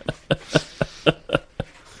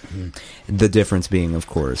 The difference being, of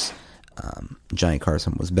course, Johnny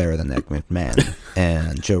Carson was better than Ed McMahon,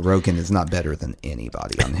 and Joe Rogan is not better than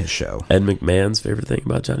anybody on his show. Ed McMahon's favorite thing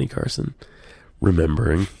about Johnny Carson?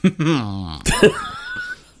 Remembering.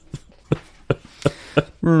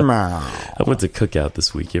 I went to Cookout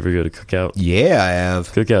this week. You ever go to Cookout? Yeah, I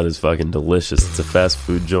have. Cookout is fucking delicious. It's a fast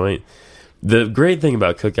food joint. The great thing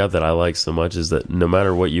about Cookout that I like so much is that no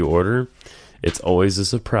matter what you order, it's always a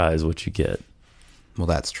surprise what you get. Well,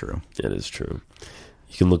 that's true. It is true.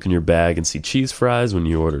 You can look in your bag and see cheese fries when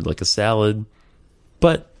you ordered like a salad.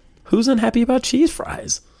 But who's unhappy about cheese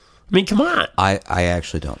fries? I mean, come on. I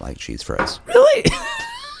actually don't like cheese fries. Really?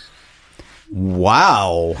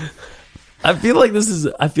 Wow. I feel like this is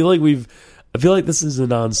a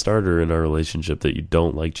non-starter in our relationship that you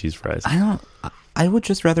don't like cheese fries. I would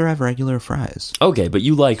just rather have regular fries. Okay, but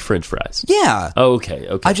you like French fries. Yeah. Oh, okay.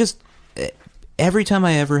 I just, every time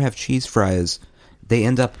I ever have cheese fries, they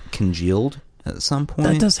end up congealed at some point.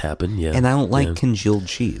 That does happen, yeah. And I don't like congealed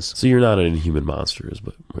cheese. So you're not an inhuman monster is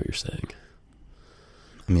what you're saying.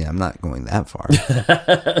 I mean, I'm not going that far.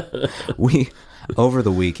 Over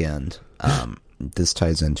the weekend, this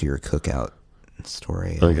ties into your Cookout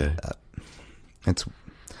story. Okay.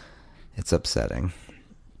 It's upsetting.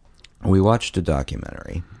 We watched a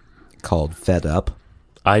documentary called Fed Up.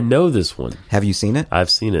 I know this one. Have you seen it? I've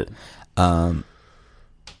seen it. And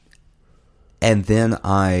then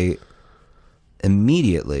I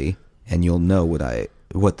immediately, and you'll know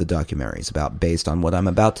what the documentary is about based on what I'm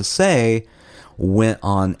about to say, went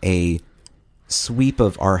on a sweep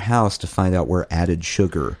of our house to find out where Added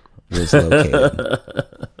Sugar was located.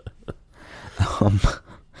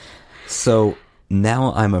 So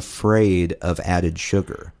now I'm afraid of Added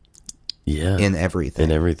Sugar. Yeah. In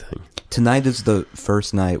everything. Tonight is the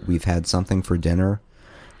first night we've had something for dinner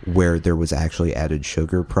where there was actually added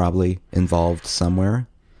sugar probably involved somewhere.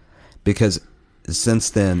 Because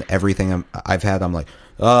since then, everything I've had, I'm like,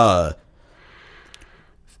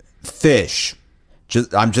 fish.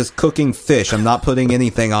 I'm just cooking fish. I'm not putting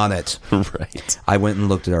anything on it. Right. I went and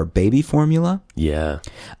looked at our baby formula. Yeah.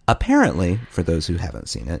 Apparently, for those who haven't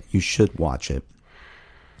seen it, you should watch it.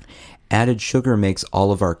 Added sugar makes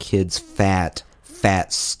all of our kids fat,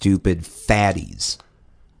 stupid fatties.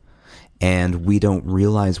 And we don't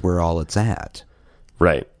realize where all it's at.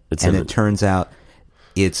 Right. It turns out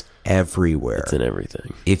it's everywhere. It's in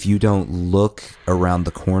everything. If you don't look around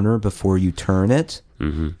the corner before you turn it,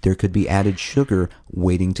 there could be added sugar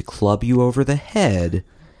waiting to club you over the head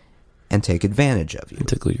and take advantage of you. And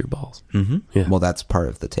tickle your balls. Mm-hmm. Yeah. Well, that's part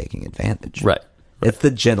of the taking advantage. Right. It's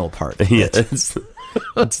the gentle part of yeah, it. it's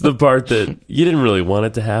the part that you didn't really want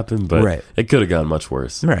it to happen, but Right. it could have gone much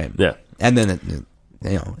worse. Right. Yeah. And then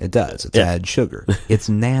it does. It's added sugar. It's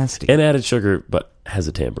nasty. And added sugar, but has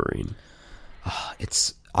a tambourine.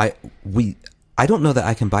 I don't know that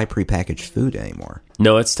I can buy prepackaged food anymore.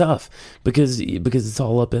 No, it's tough because it's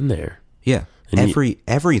all up in there. Yeah. And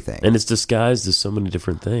everything. And it's disguised as so many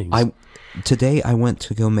different things. Today I went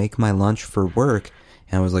to go make my lunch for work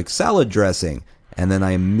and I was like, salad dressing. And then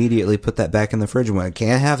I immediately put that back in the fridge and went,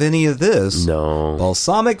 can't have any of this. No.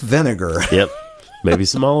 Balsamic vinegar. Yep. Maybe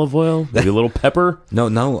some olive oil. Maybe a little pepper. No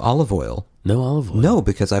olive oil. No olive oil. No,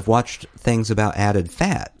 because I've watched things about added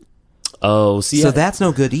fat. Oh, see. So that's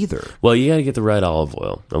no good either. Well, you got to get the right olive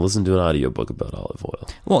oil. Now listen to an audiobook about olive oil.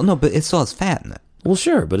 Well, no, but it still has fat in it. Well,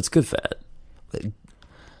 sure, but it's good fat.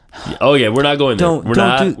 Oh yeah, we're not going there.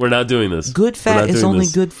 We're not doing this. Good fat is only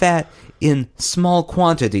good fat in small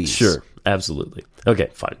quantities. Sure, absolutely. Okay,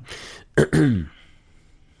 fine.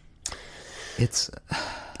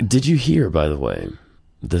 Did you hear, by the way,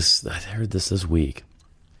 this? I heard this week.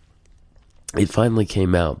 It finally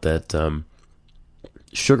came out that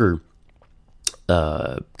sugar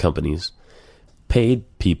companies paid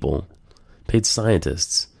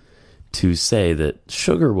scientists to say that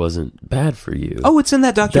sugar wasn't bad for you. Oh, it's in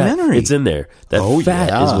that documentary. It's in there. That fat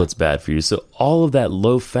is what's bad for you. So all of that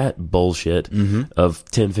low-fat bullshit of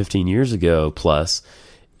 10, 15 years ago plus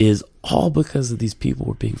is all because of these people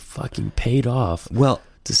were being fucking paid off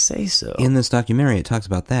to say so. In this documentary, it talks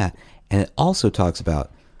about that. And it also talks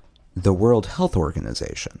about the World Health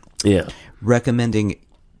Organization. Yeah. Recommending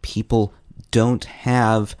people don't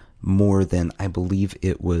have more than, I believe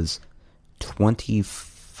it was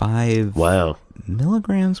 25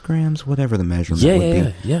 milligrams, grams, whatever the measurement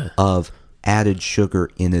would be, of added sugar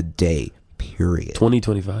in a day, period.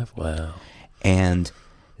 25? Wow. And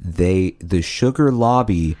the sugar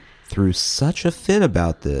lobby threw such a fit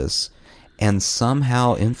about this and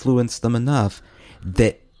somehow influenced them enough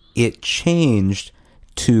that it changed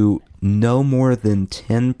to no more than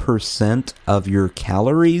 10% of your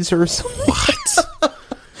calories or something.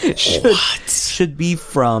 What? Should be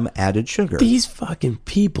from added sugar. These fucking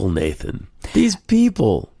people, Nathan. These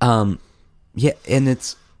people. Yeah, and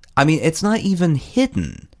it's not even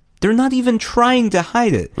hidden. They're not even trying to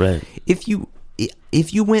hide it. Right. If you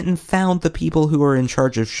if you went and found the people who are in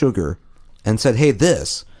charge of sugar and said, hey,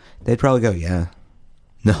 this, they'd probably go, yeah.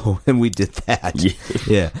 No, and we did that.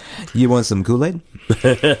 Yeah. You want some Kool-Aid?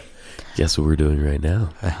 Guess what we're doing right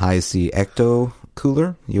now? A Hi-C Ecto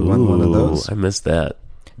cooler? You want one of those? I missed that.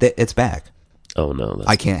 It's back. Oh, no.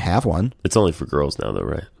 I can't have one. It's only for girls now, though,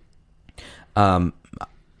 right? I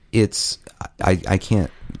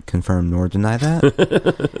can't confirm nor deny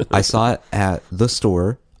that. I saw it at the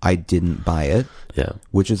store. I didn't buy it. Yeah.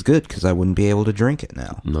 Which is good because I wouldn't be able to drink it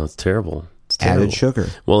now. No, it's terrible. It's terrible. Added sugar.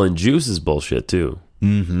 Well, and juice is bullshit, too.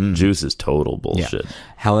 Mm-hmm. Juice is total bullshit. Yeah.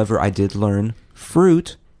 However, I did learn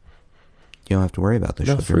fruit. You don't have to worry about the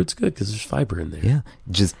sugar. Fruit's good because there's fiber in there. Yeah.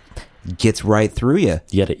 Just gets right through you.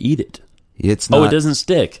 You got to eat it. It's not, it doesn't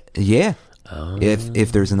stick. Yeah. Oh.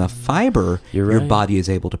 If there's enough fiber, You're your right. body is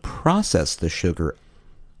able to process the sugar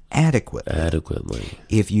adequately.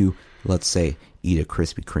 If you, let's say, eat a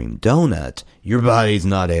Krispy Kreme donut, your body's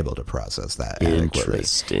not able to process that adequately.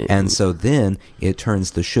 Interesting. And so then it turns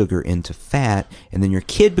the sugar into fat, and then your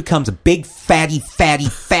kid becomes a big fatty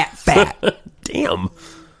fat. Damn.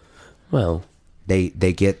 Well,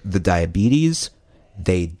 They get the diabetes.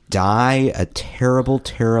 They die a terrible,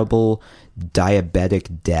 terrible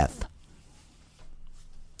diabetic death.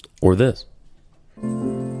 Or this.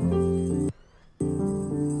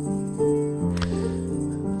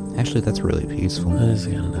 Actually, that's really peaceful. That is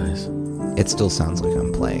kind of nice. It still sounds like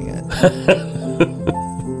I'm playing it.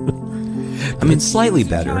 I mean, slightly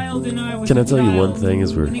better. Can I tell you one thing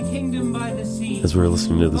as we're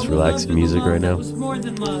listening to this relaxing music right now?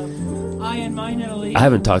 I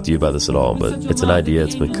haven't talked to you about this at all, but it's an idea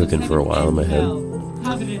that's been cooking for a while in my head.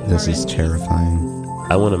 This is terrifying.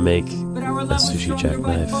 I want to make a Sushi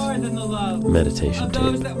Jackknife meditation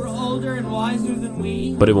tape.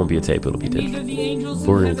 But it won't be a tape, it'll be tape.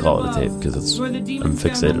 We're going to call it a tape because I'm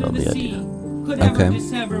fixated on the idea. Okay.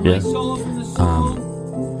 Yeah.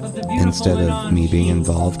 Instead of me being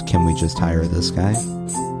involved, can we just hire this guy?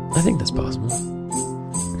 I think that's possible.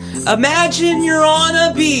 Imagine you're on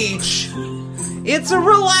a beach. It's a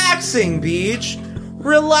relaxing beach.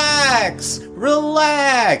 Relax.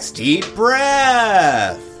 Deep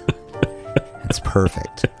breath. It's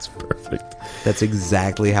perfect. It's perfect. That's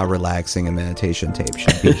exactly how relaxing a meditation tape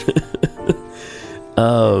should be.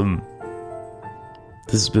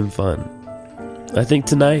 This has been fun. I think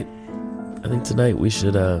tonight we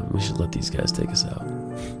should let these guys take us out.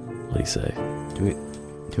 What do you say? Do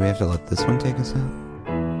we have to let this one take us out?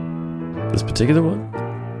 This particular one?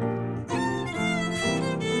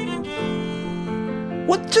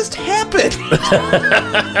 What just happened?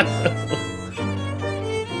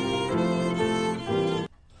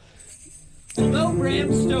 Although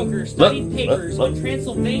Bram Stoker studied papers on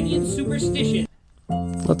Transylvanian superstition.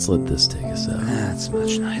 Let's let this take us out. That's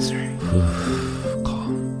much nicer.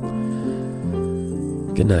 Calm.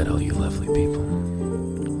 Good night, all you lovely people.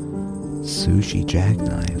 Sushi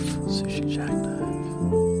Jackknife. Sushi Jackknife.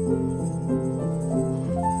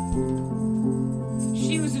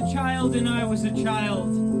 She was a child and I was a child,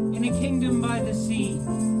 in a kingdom by the sea.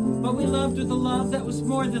 But we loved with a love that was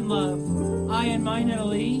more than love, I and mine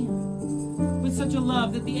Italy. With such a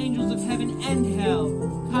love that the angels of heaven and hell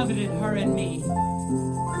coveted her and me.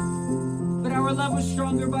 But our love was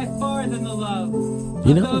stronger by far than the love of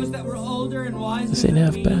those that were older and wiser. This ain't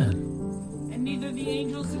half bad. And neither the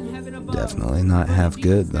angels in heaven above Definitely not half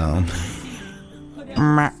good, though.